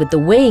man with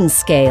the weighing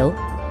scale,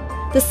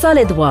 the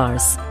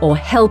Salidwars, or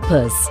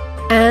helpers,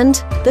 and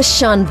the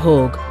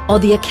Shanbhog, or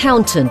the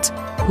accountant,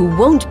 who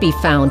won't be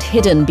found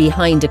hidden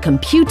behind a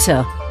computer,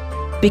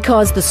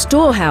 because the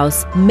storehouse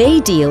may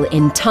deal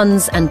in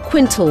tons and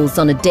quintals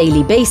on a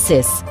daily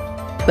basis,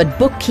 but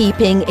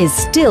bookkeeping is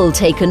still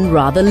taken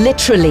rather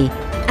literally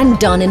and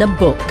done in a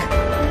book.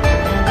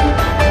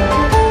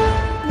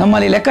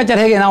 ನಮ್ಮಲ್ಲಿ ಲೆಕ್ಕಾಚಾರ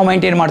ಹೇಗೆ ನಾವು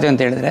maintain ಮಾಡ್ತೀವಿ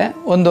ಅಂತ ಹೇಳಿದ್ರೆ,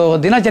 ಒಂದು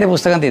ದಿನಚರಿ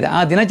ಪುಸ್ತಕ ಅಂತ ಇದೆ. ಆ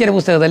ದಿನಚರಿ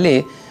ಪುಸ್ತಕದಲ್ಲಿ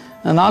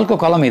 4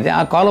 ಕಾಲಮ್ ಇದೆ.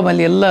 ಆ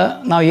ಕಾಲಮಲ್ಲಿ ಎಲ್ಲ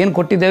ನಾವು ಏನು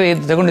ಕೊಟ್ಟಿದ್ದೇವೆ,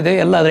 ಏನು ತಗೊಂಡಿದ್ದೇವೆ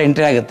ಎಲ್ಲ ಅದರ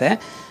ಎಂಟ್ರಿ ಆಗುತ್ತೆ.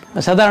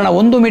 ಸಾಧಾರಣ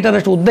 1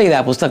 ಮೀಟರಷ್ಟು ಉದ್ದ ಇದೆ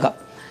ಆ ಪುಸ್ತಕ.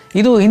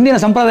 ಇದು ಹಿಂದಿನ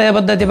ಸಂಪ್ರದಾಯ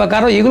ಪದ್ಧತಿ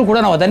ಪ್ರಕಾರ ಈಗಲೂ ಕೂಡ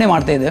ನಾವು ಅದನ್ನೇ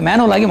ಮಾಡ್ತಾಯಿದ್ದೇವೆ,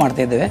 ಮ್ಯಾನುವಲ್ ಆಗಿ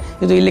ಮಾಡ್ತಾಯಿದ್ದೇವೆ.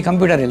 ಇದು ಇಲ್ಲಿ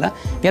ಕಂಪ್ಯೂಟರ್ ಇಲ್ಲ,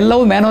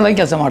 ಎಲ್ಲವೂ ಮ್ಯಾನುವಲ್ ಆಗಿ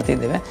ಕೆಲಸ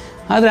ಮಾಡ್ತಾಯಿದ್ದೇವೆ.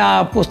 ಆದರೆ ಆ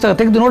ಪುಸ್ತಕ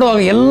ತೆಗೆದು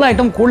ನೋಡುವಾಗ ಎಲ್ಲ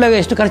ಐಟಮ್ ಕೂಡಲೇ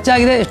ಎಷ್ಟು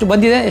ಖರ್ಚಾಗಿದೆ, ಎಷ್ಟು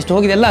ಬಂದಿದೆ, ಎಷ್ಟು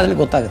ಹೋಗಿದೆ ಎಲ್ಲ ಅದರಲ್ಲಿ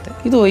ಗೊತ್ತಾಗುತ್ತೆ.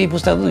 ಇದು ಈ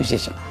ಪುಸ್ತಕದ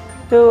ವಿಶೇಷ.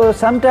 So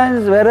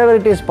sometimes wherever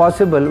it is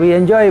possible, we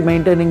enjoy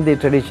maintaining the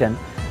tradition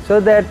so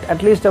that at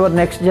least our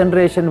next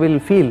generation will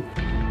feel.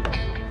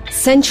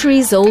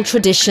 Centuries-old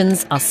traditions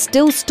are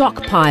still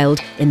stockpiled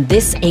in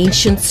this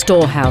ancient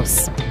storehouse.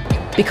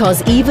 Because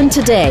even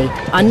today,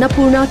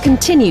 Annapurna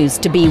continues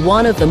to be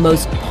one of the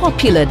most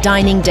popular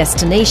dining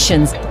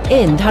destinations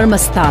in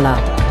Dharmasthala.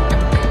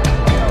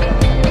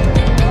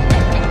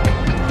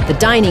 The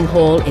dining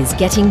hall is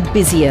getting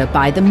busier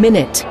by the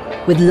minute,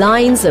 with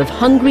lines of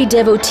hungry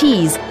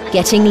devotees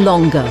getting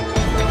longer.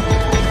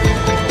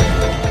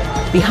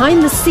 Behind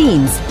the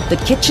scenes, the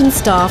kitchen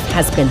staff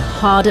has been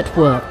hard at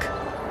work.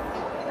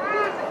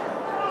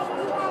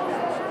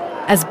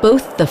 As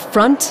both the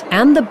front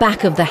and the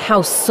back of the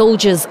house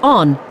soldiers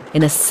on,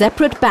 in a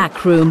separate back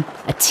room,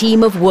 a team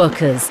of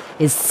workers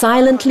is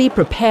silently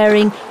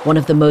preparing one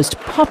of the most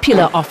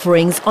popular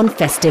offerings on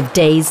festive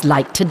days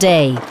like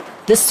today,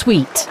 the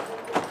sweet.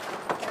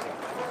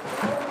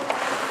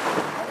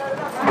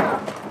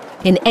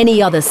 In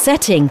any other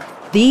setting,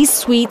 these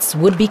sweets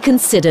would be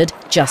considered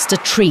just a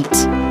treat.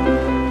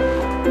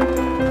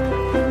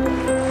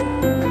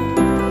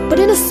 But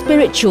in a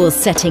spiritual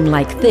setting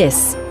like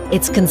this,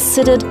 it's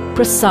considered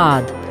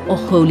prasad, or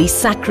holy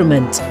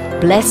sacrament,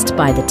 blessed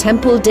by the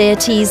temple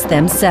deities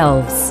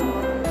themselves.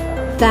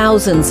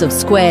 Thousands of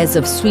squares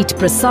of sweet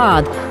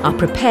prasad are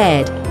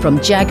prepared from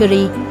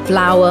jaggery,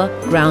 flour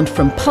ground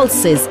from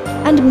pulses,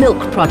 and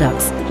milk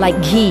products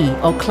like ghee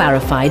or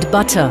clarified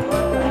butter.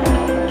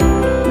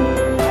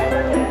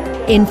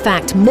 In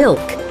fact, milk,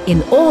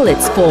 in all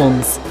its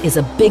forms, is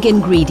a big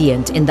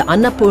ingredient in the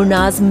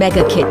Annapurna's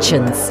mega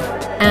kitchens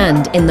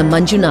and in the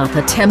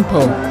Manjunatha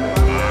temple.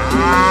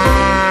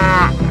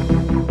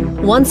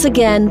 Once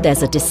again,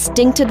 there's a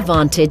distinct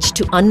advantage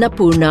to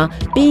Annapurna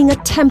being a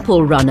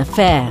temple-run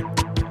affair.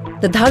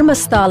 The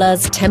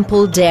Dharmasthala's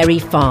temple dairy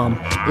farm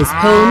is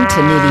home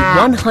to nearly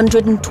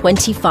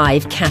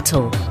 125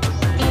 cattle.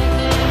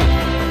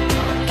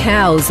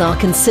 Cows are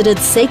considered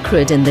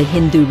sacred in the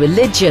Hindu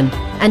religion,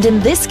 and in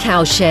this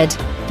cowshed,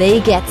 they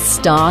get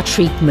star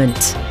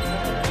treatment.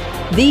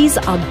 These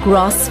are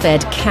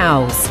grass-fed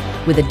cows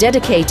with a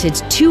dedicated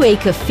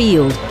 2-acre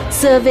field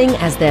serving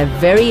as their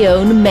very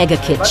own mega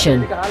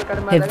kitchen.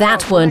 If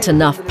that weren't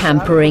enough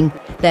pampering,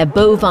 their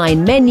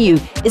bovine menu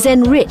is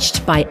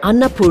enriched by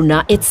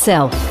Annapurna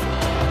itself.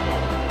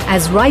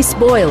 As rice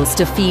boils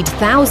to feed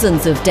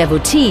thousands of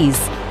devotees,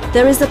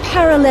 there is a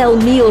parallel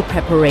meal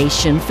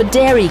preparation for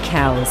dairy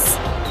cows.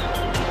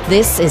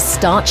 This is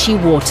starchy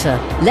water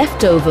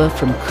left over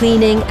from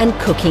cleaning and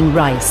cooking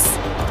rice.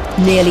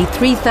 Nearly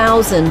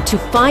 3,000 to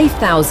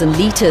 5,000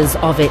 litres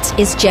of it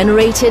is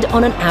generated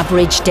on an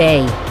average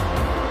day.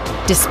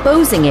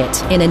 Disposing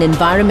it in an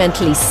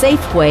environmentally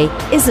safe way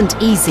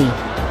isn't easy.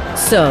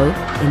 So,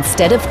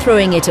 instead of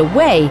throwing it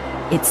away,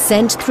 it's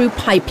sent through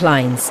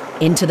pipelines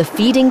into the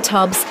feeding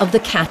tubs of the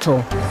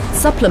cattle,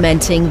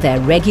 supplementing their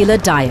regular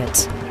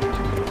diet.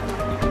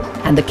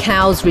 And the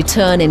cows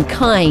return in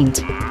kind.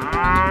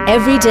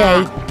 Every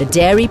day, the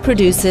dairy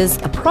produces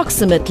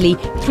approximately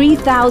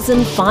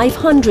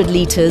 3,500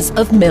 litres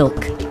of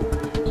milk.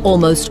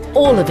 Almost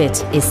all of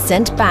it is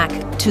sent back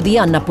to the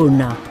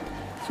Annapurna.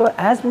 So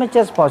as much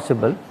as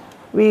possible,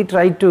 we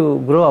try to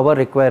grow our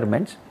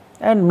requirements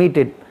and meet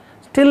it.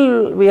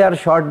 Still, we are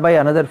short by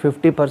another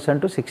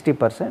 50% to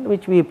 60%,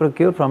 which we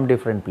procure from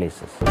different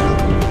places.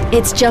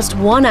 It's just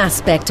one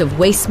aspect of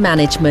waste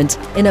management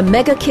in a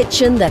mega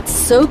kitchen that's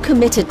so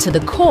committed to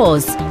the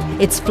cause,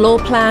 its floor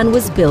plan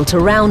was built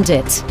around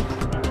it.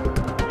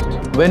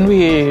 When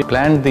we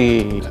planned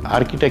the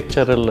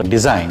architectural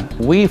design,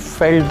 we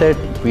felt that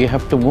we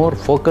have to more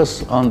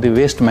focus on the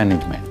waste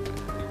management.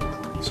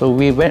 So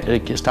we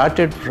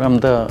started from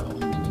the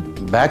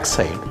back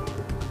side,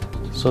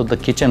 so the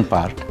kitchen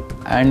part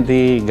and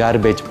the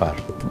garbage part.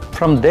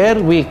 From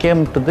there we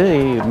came to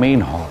the main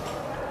hall.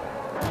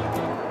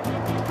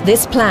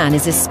 This plan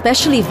is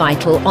especially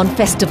vital on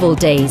festival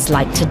days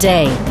like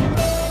today,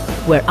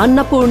 where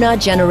Annapurna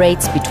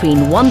generates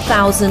between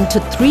 1,000 to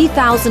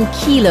 3,000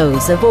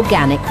 kilos of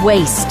organic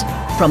waste,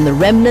 from the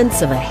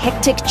remnants of a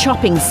hectic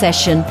chopping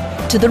session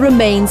to the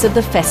remains of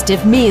the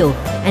festive meal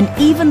and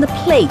even the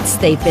plates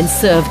they've been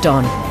served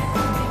on.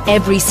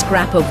 Every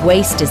scrap of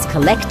waste is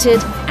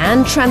collected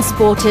and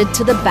transported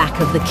to the back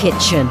of the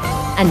kitchen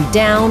and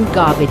down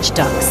garbage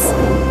ducts.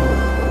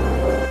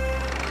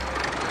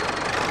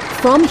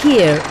 From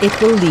here, it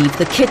will leave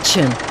the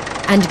kitchen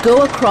and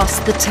go across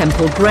the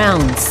temple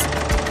grounds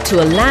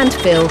to a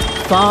landfill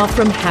far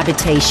from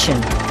habitation.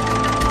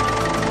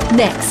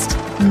 Next,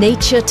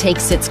 nature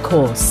takes its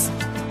course.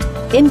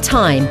 In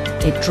time,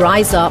 it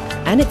dries up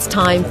and it's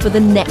time for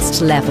the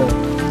next level,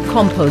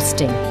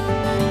 composting.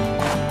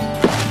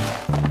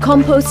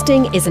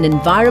 Composting is an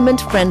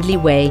environment-friendly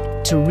way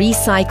to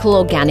recycle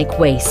organic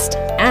waste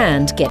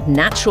and get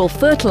natural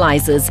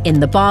fertilizers in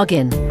the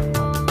bargain.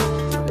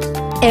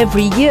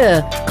 Every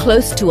year,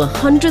 close to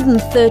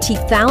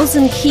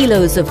 130,000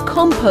 kilos of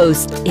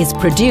compost is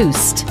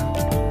produced.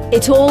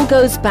 It all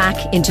goes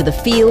back into the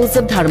fields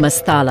of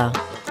Dharmasthala.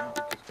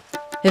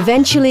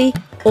 Eventually,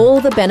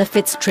 all the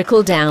benefits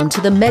trickle down to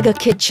the mega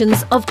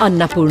kitchens of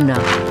Annapurna.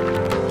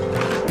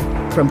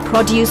 From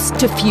produce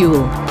to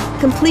fuel,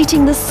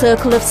 completing the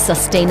circle of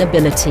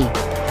sustainability,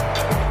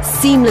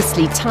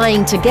 seamlessly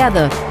tying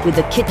together with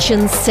the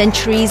kitchen's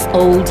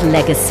centuries-old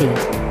legacy.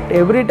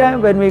 Every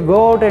time when we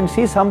go out and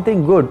see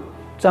something good,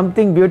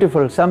 something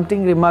beautiful,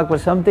 something remarkable,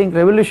 something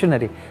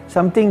revolutionary,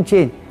 something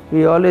change,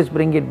 we always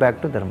bring it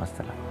back to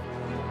Dharmasthala.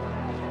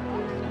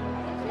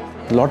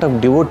 A lot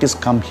of devotees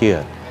come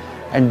here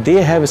and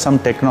they have some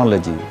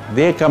technology.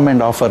 They come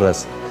and offer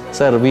us,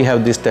 sir, we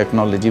have this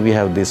technology, we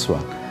have this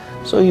one.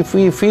 So if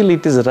we feel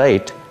it is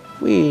right,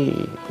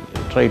 we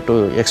try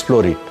to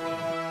explore it.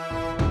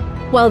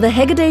 While the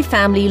Hegde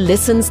family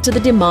listens to the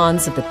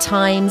demands of the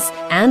times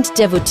and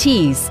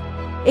devotees,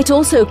 it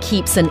also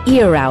keeps an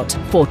ear out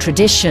for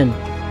tradition.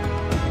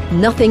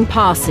 Nothing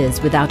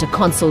passes without a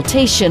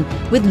consultation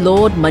with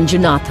Lord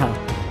Manjunatha.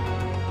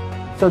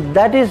 So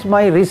that is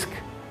my risk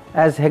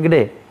as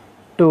Hegde,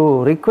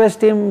 to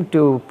request him,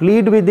 to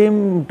plead with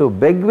him, to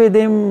beg with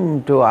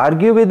him, to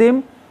argue with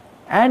him,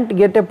 and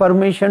get a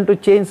permission to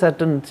change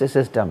certain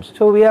systems.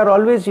 So we are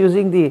always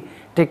using the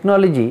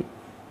technology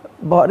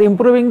for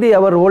improving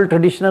our old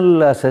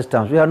traditional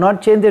systems. We have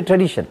not changed the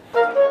tradition.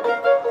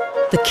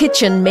 The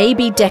kitchen may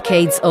be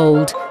decades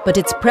old, but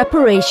its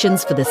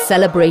preparations for the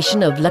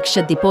celebration of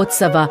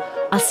Lakshadipotsava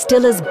are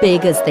still as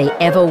big as they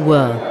ever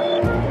were.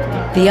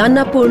 The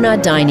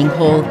Annapurna Dining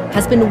Hall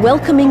has been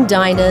welcoming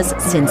diners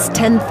since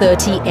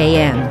 10:30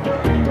 a.m.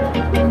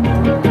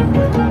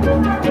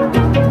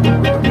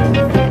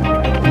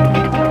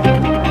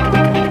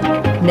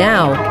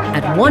 Now,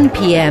 at 1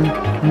 p.m.,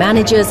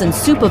 managers and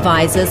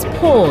supervisors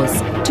pause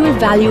to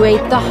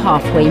evaluate the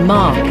halfway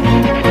mark.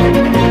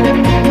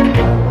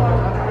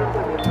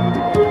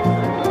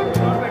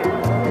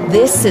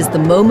 This is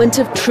the moment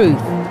of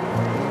truth.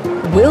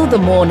 Will the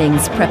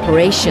morning's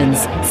preparations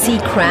see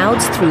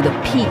crowds through the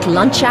peak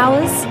lunch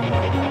hours?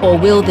 Or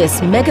will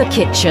this mega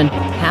kitchen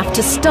have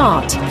to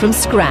start from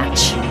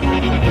scratch?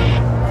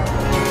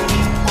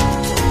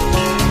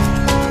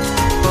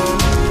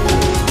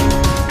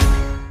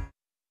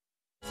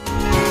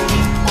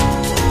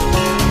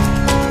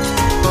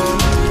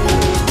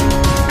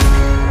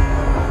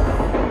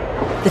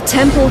 The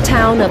temple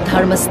town of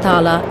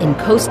Dharmasthala in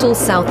coastal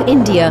South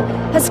India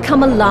has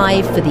come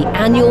alive for the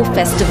annual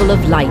festival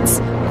of lights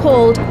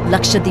called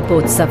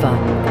Lakshadipotsava.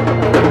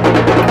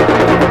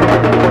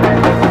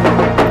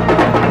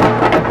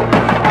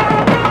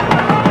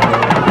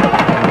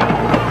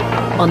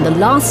 On the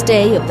last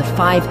day of the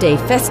 5-day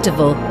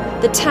festival,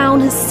 the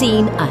town has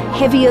seen a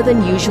heavier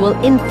than usual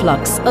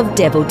influx of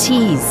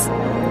devotees.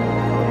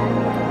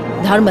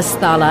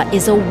 Dharmasthala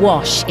is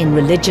awash in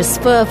religious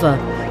fervour,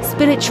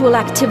 spiritual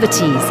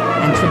activities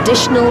and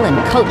traditional and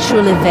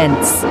cultural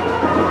events.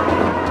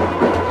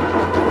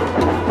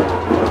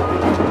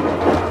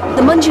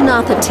 The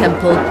Manjunatha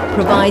temple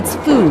provides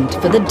food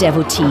for the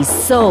devotees'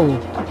 soul.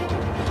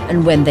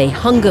 And when they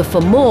hunger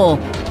for more,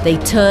 they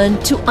turn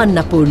to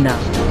Annapurna.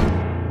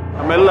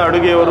 ನಮ್ಮೆಲ್ಲ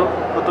ಅಡುಗೆಯವರು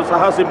ಮತ್ತು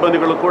ಸಹ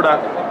ಸಿಬ್ಬಂದಿಗಳು ಕೂಡ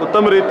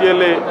ಉತ್ತಮ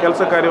ರೀತಿಯಲ್ಲಿ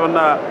ಕೆಲಸ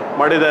ಕಾರ್ಯವನ್ನು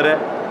ಮಾಡಿದ್ದಾರೆ.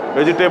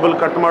 ವೆಜಿಟೇಬಲ್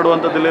ಕಟ್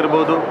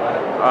ಮಾಡುವಂಥದ್ದಿರಬಹುದು,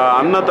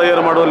 ಅನ್ನ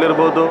ತಯಾರು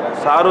ಮಾಡುವಲ್ಲಿರಬಹುದು,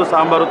 ಸಾರು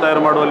ಸಾಂಬಾರು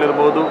ತಯಾರು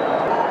ಮಾಡುವಲ್ಲಿರಬಹುದು.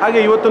 ಹಾಗೆ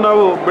ಇವತ್ತು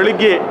ನಾವು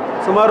ಬೆಳಿಗ್ಗೆ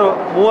ಸುಮಾರು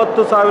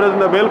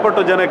 30,000ರಿಂದ ಮೇಲ್ಪಟ್ಟ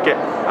ಜನಕ್ಕೆ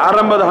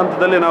ಆರಂಭದ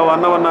ಹಂತದಲ್ಲಿ ನಾವು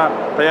ಅನ್ನವನ್ನು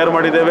ತಯಾರು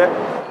ಮಾಡಿದ್ದೇವೆ.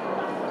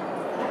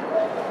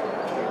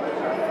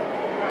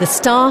 The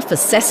staff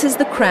assesses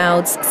the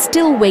crowds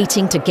still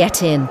waiting to get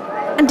in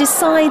and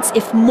decides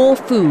if more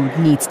food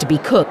needs to be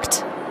cooked.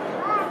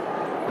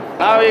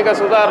 ನಾವೀಗ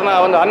ಸುಧಾರಣ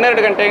ಒಂದು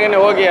 12 ಗಂಟೆಗೆ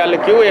ಹೋಗಿ ಅಲ್ಲಿ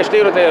ಕ್ಯೂ ಎಷ್ಟು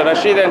ಇರುತ್ತೆ,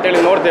 ರಶ್ ಇದೆ ಅಂತೇಳಿ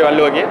ನೋಡ್ತೇವೆ.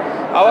 ಅಲ್ಲಿ ಹೋಗಿ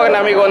ಆವಾಗ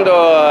ನಮಗೆ ಒಂದು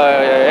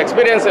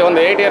ಎಕ್ಸ್ಪೀರಿಯನ್ಸ್, ಒಂದು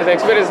 8 years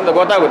ಎಕ್ಸ್ಪೀರಿಯನ್ಸ್ ಅಂತ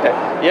ಗೊತ್ತಾಗುತ್ತೆ.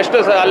 ಎಷ್ಟು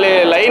ಅಲ್ಲಿ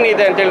ಲೈನ್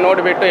ಇದೆ ಅಂತೇಳಿ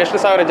ನೋಡಿಬಿಟ್ಟು ಎಷ್ಟು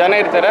ಸಾವಿರ ಜನ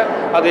ಇರ್ತಾರೆ,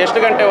 ಅದು ಎಷ್ಟು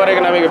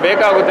ಗಂಟೆವರೆಗೆ ನಮಗೆ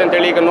ಬೇಕಾಗುತ್ತೆ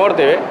ಅಂತೇಳಿ ಈಗ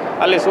ನೋಡ್ತೀವಿ.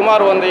 ಅಲ್ಲಿ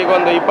ಸುಮಾರು ಈಗ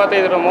ಒಂದು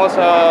 25-30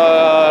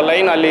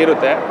 ಲೈನ್ ಅಲ್ಲಿ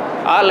ಇರುತ್ತೆ.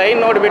 ಆ ಲೈನ್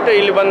ನೋಡಿಬಿಟ್ಟು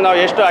ಇಲ್ಲಿ ಬಂದು ನಾವು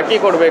ಎಷ್ಟು ಅಕ್ಕಿ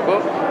ಕೊಡಬೇಕು,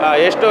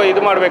 ಎಷ್ಟು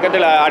ಇದು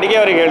ಮಾಡಬೇಕಂತೇಳಿ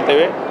ಅಡುಗೆಯವರಿಗೆ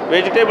ಹೇಳ್ತೇವೆ.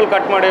 ವೆಜಿಟೇಬಲ್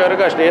ಕಟ್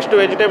ಮಾಡೋರಿಗೆ ಅಷ್ಟೇ ಎಷ್ಟು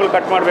ವೆಜಿಟೇಬಲ್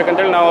ಕಟ್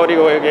ಮಾಡಬೇಕಂತೇಳಿ ನಾವು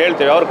ಅವರಿಗೆ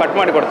ಹೇಳ್ತೇವೆ, ಅವ್ರು ಕಟ್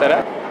ಮಾಡಿ ಕೊಡ್ತಾರೆ.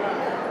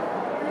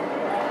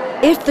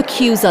 If the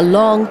queues are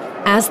long,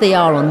 as they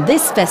are on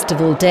this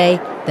festival day,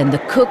 then the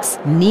cooks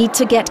need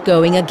to get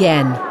going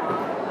again.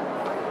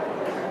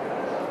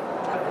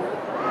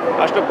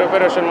 ಅಷ್ಟು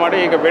ಪ್ರಿಪರೇಷನ್ ಮಾಡಿ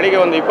ಈಗ ಬೆಳಿಗ್ಗೆ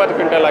ಒಂದು 20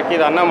 ಕ್ವಿಂಟಲ್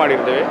ಅಕ್ಕಿದ ಅನ್ನ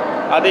ಮಾಡಿರ್ತೀವಿ.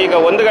 ಅದು ಈಗ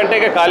 1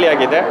 ಗಂಟೆಗೆ ಖಾಲಿ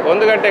ಆಗಿದೆ.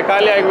 1 ಗಂಟೆ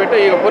ಖಾಲಿ ಆಗಿಬಿಟ್ಟು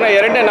ಈಗ ಪುನಃ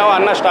 2ನೇ ನಾವು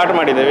ಅನ್ನ ಸ್ಟಾರ್ಟ್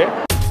ಮಾಡಿದ್ದೇವೆ.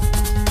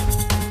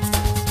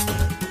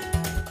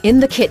 In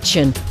the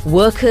kitchen,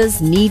 workers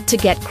need to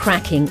get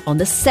cracking on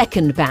the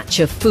second batch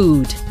of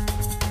food.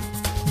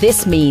 This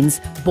means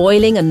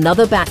boiling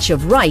another batch of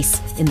rice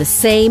in the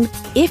same,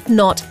 if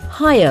not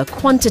higher,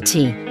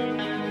 quantity.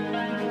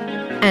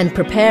 And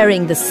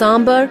preparing the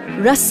sambar,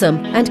 rasam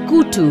and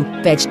kutu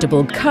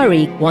vegetable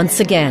curry once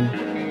again.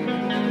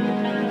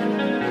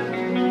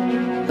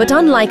 But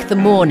unlike the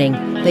morning,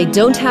 they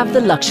don't have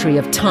the luxury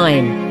of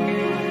time,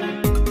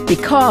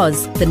 because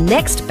the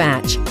next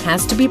batch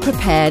has to be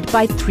prepared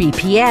by 3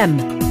 p.m.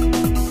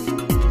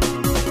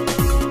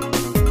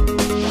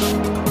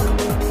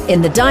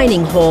 In the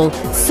dining hall,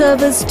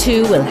 servers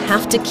too will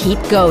have to keep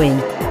going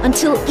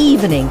until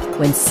evening,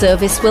 when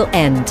service will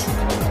end.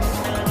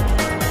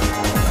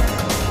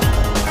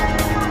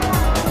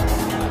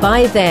 By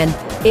then,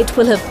 it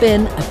will have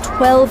been a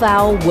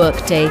 12-hour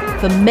workday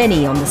for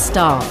many on the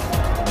staff.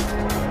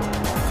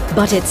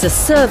 But it's a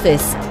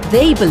service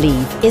they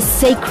believe is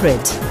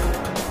sacred.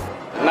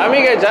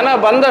 ನಮಗೆ ಜನ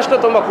ಬಂದಷ್ಟು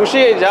ತುಂಬ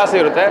ಖುಷಿ ಜಾಸ್ತಿ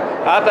ಇರುತ್ತೆ.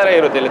 ಆ ಥರ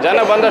ಇರುತ್ತಿಲ್ಲ. ಜನ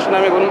ಬಂದಷ್ಟು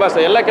ನಮಗೆ ಹುಮ್ಮಸ್ಸು,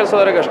 ಎಲ್ಲ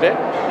ಕೆಲಸದವರಿಗಷ್ಟೇ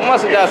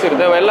ಹುಮ್ಮಸ್ಸು ಜಾಸ್ತಿ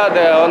ಇರುತ್ತೆ. ಎಲ್ಲ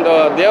ಒಂದು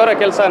ದೇವರ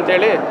ಕೆಲಸ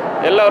ಅಂತೇಳಿ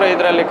ಎಲ್ಲರೂ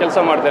ಇದರಲ್ಲಿ ಕೆಲಸ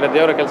ಮಾಡ್ತಾರೆ,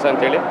 ದೇವರ ಕೆಲಸ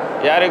ಅಂತೇಳಿ.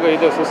 ಯಾರಿಗೂ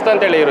ಇದು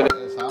ಸುಸ್ತಂತೇಳಿ ಇರೋದು.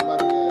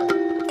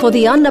 For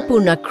the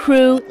Annapurna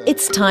crew,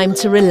 it's time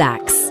to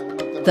relax.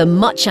 The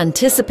much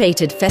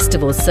anticipated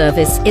festival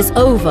service is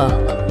over.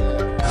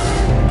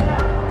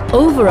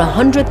 Over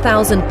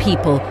 100,000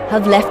 people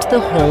have left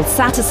the hall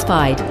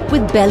satisfied,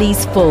 with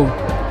bellies full.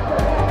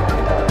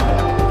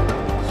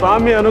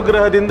 ಸ್ವಾಮಿ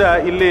ಅನುಗ್ರಹದಿಂದ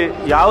ಇಲ್ಲಿ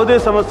ಯಾವುದೇ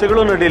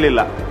ಸಮಸ್ಯೆಗಳು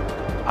ನಡೆಯಲಿಲ್ಲ.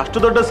 ಅಷ್ಟು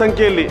ದೊಡ್ಡ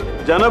ಸಂಖ್ಯೆಯಲ್ಲಿ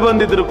ಜನ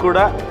ಬಂದಿದ್ದರೂ ಕೂಡ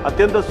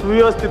ಅತ್ಯಂತ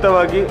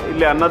ಸುವ್ಯವಸ್ಥಿತವಾಗಿ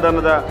ಇಲ್ಲಿ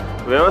ಅನ್ನದಾನದ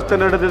ವ್ಯವಸ್ಥೆ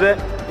ನಡೆದಿದೆ.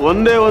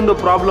 ಒಂದೇ ಒಂದು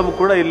ಪ್ರಾಬ್ಲಮ್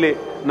ಕೂಡ ಇಲ್ಲಿ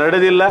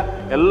ನಡೆದಿಲ್ಲ.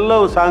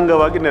 ಎಲ್ಲವೂ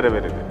ಸಾಂಗವಾಗಿ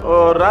ನೆರವೇರಿದೆ.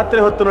 ರಾತ್ರಿ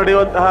ಹೊತ್ತು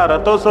ನಡೆಯುವಂತಹ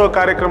ರಥೋತ್ಸವ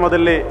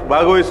ಕಾರ್ಯಕ್ರಮದಲ್ಲಿ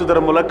ಭಾಗವಹಿಸುವುದರ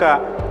ಮೂಲಕ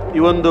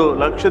ಈ ಒಂದು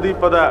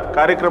ಲಕ್ಷದೀಪದ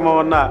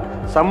ಕಾರ್ಯಕ್ರಮವನ್ನು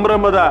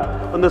ಸಂಭ್ರಮದ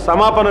ಒಂದು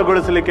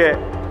ಸಮಾಪನಗೊಳಿಸಲಿಕ್ಕೆ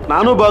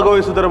ನಾನು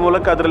ಭಾಗವಹಿಸುವುದರ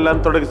ಮೂಲಕ ಅದರಲ್ಲಿ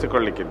ನಾನು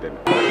ತೊಡಗಿಸಿಕೊಳ್ಳಲಿಕ್ಕಿದ್ದೇನೆ.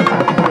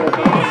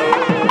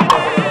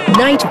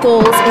 Night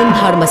falls in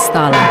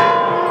Dharmasthala.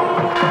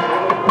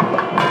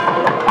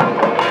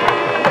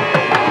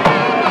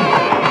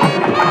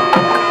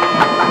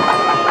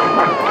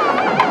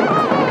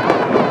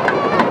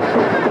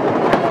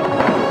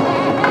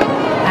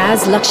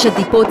 As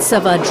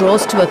Lakshadipotsava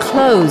draws to a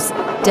close,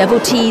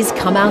 devotees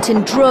come out in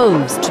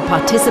droves to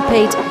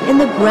participate in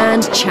the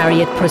grand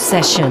chariot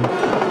procession.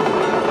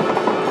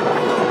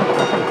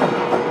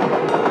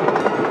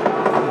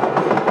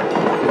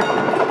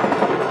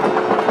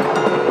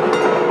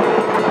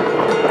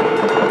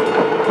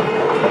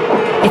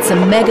 It's a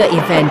mega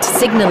event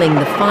signaling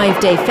the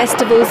 5-day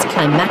festival's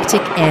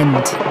climactic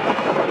end.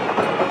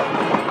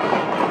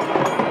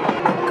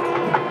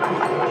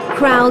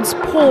 Crowds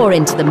pour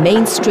into the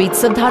main streets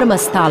of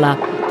Dharmasthala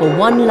for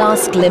one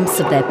last glimpse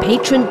of their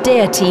patron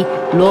deity,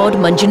 Lord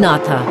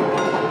Manjunatha.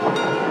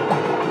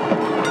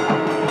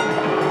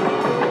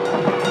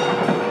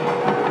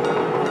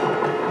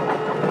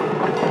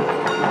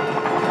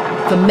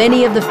 For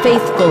many of the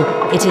faithful,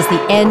 it is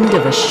the end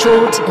of a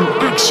short and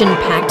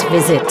action-packed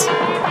visit.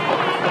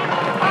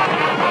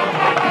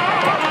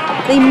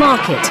 They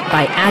mark it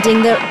by adding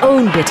their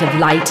own bit of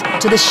light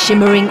to the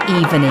shimmering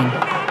evening.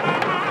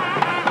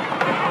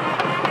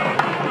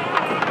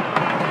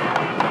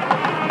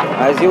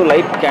 As you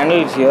light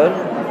candles here,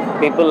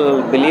 people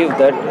believe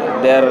that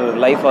their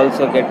life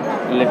also get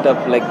lit up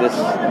like this.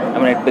 I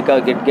mean,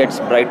 it gets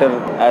brighter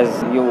as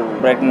you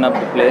brighten up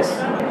the place.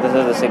 This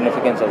is the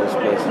significance of this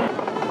place.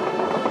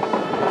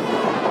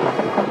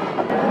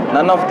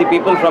 None of the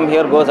people from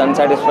here goes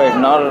unsatisfied,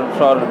 nor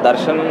for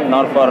darshan,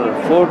 nor for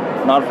food,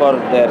 nor for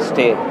their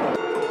stay.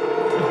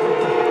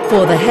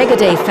 For the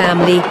Hegde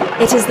family,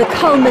 it is the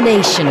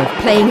culmination of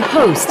playing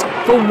host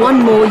for one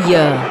more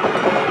year.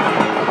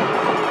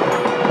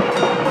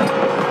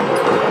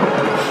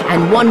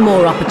 And one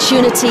more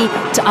opportunity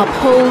to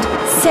uphold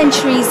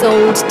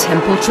centuries-old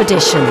temple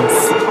traditions.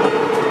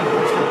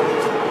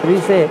 We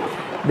say,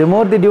 the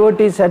more the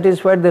devotee is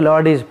satisfied, the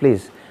Lord is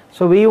pleased.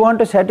 So we want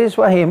to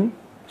satisfy him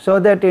so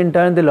that in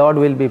turn the Lord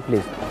will be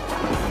pleased.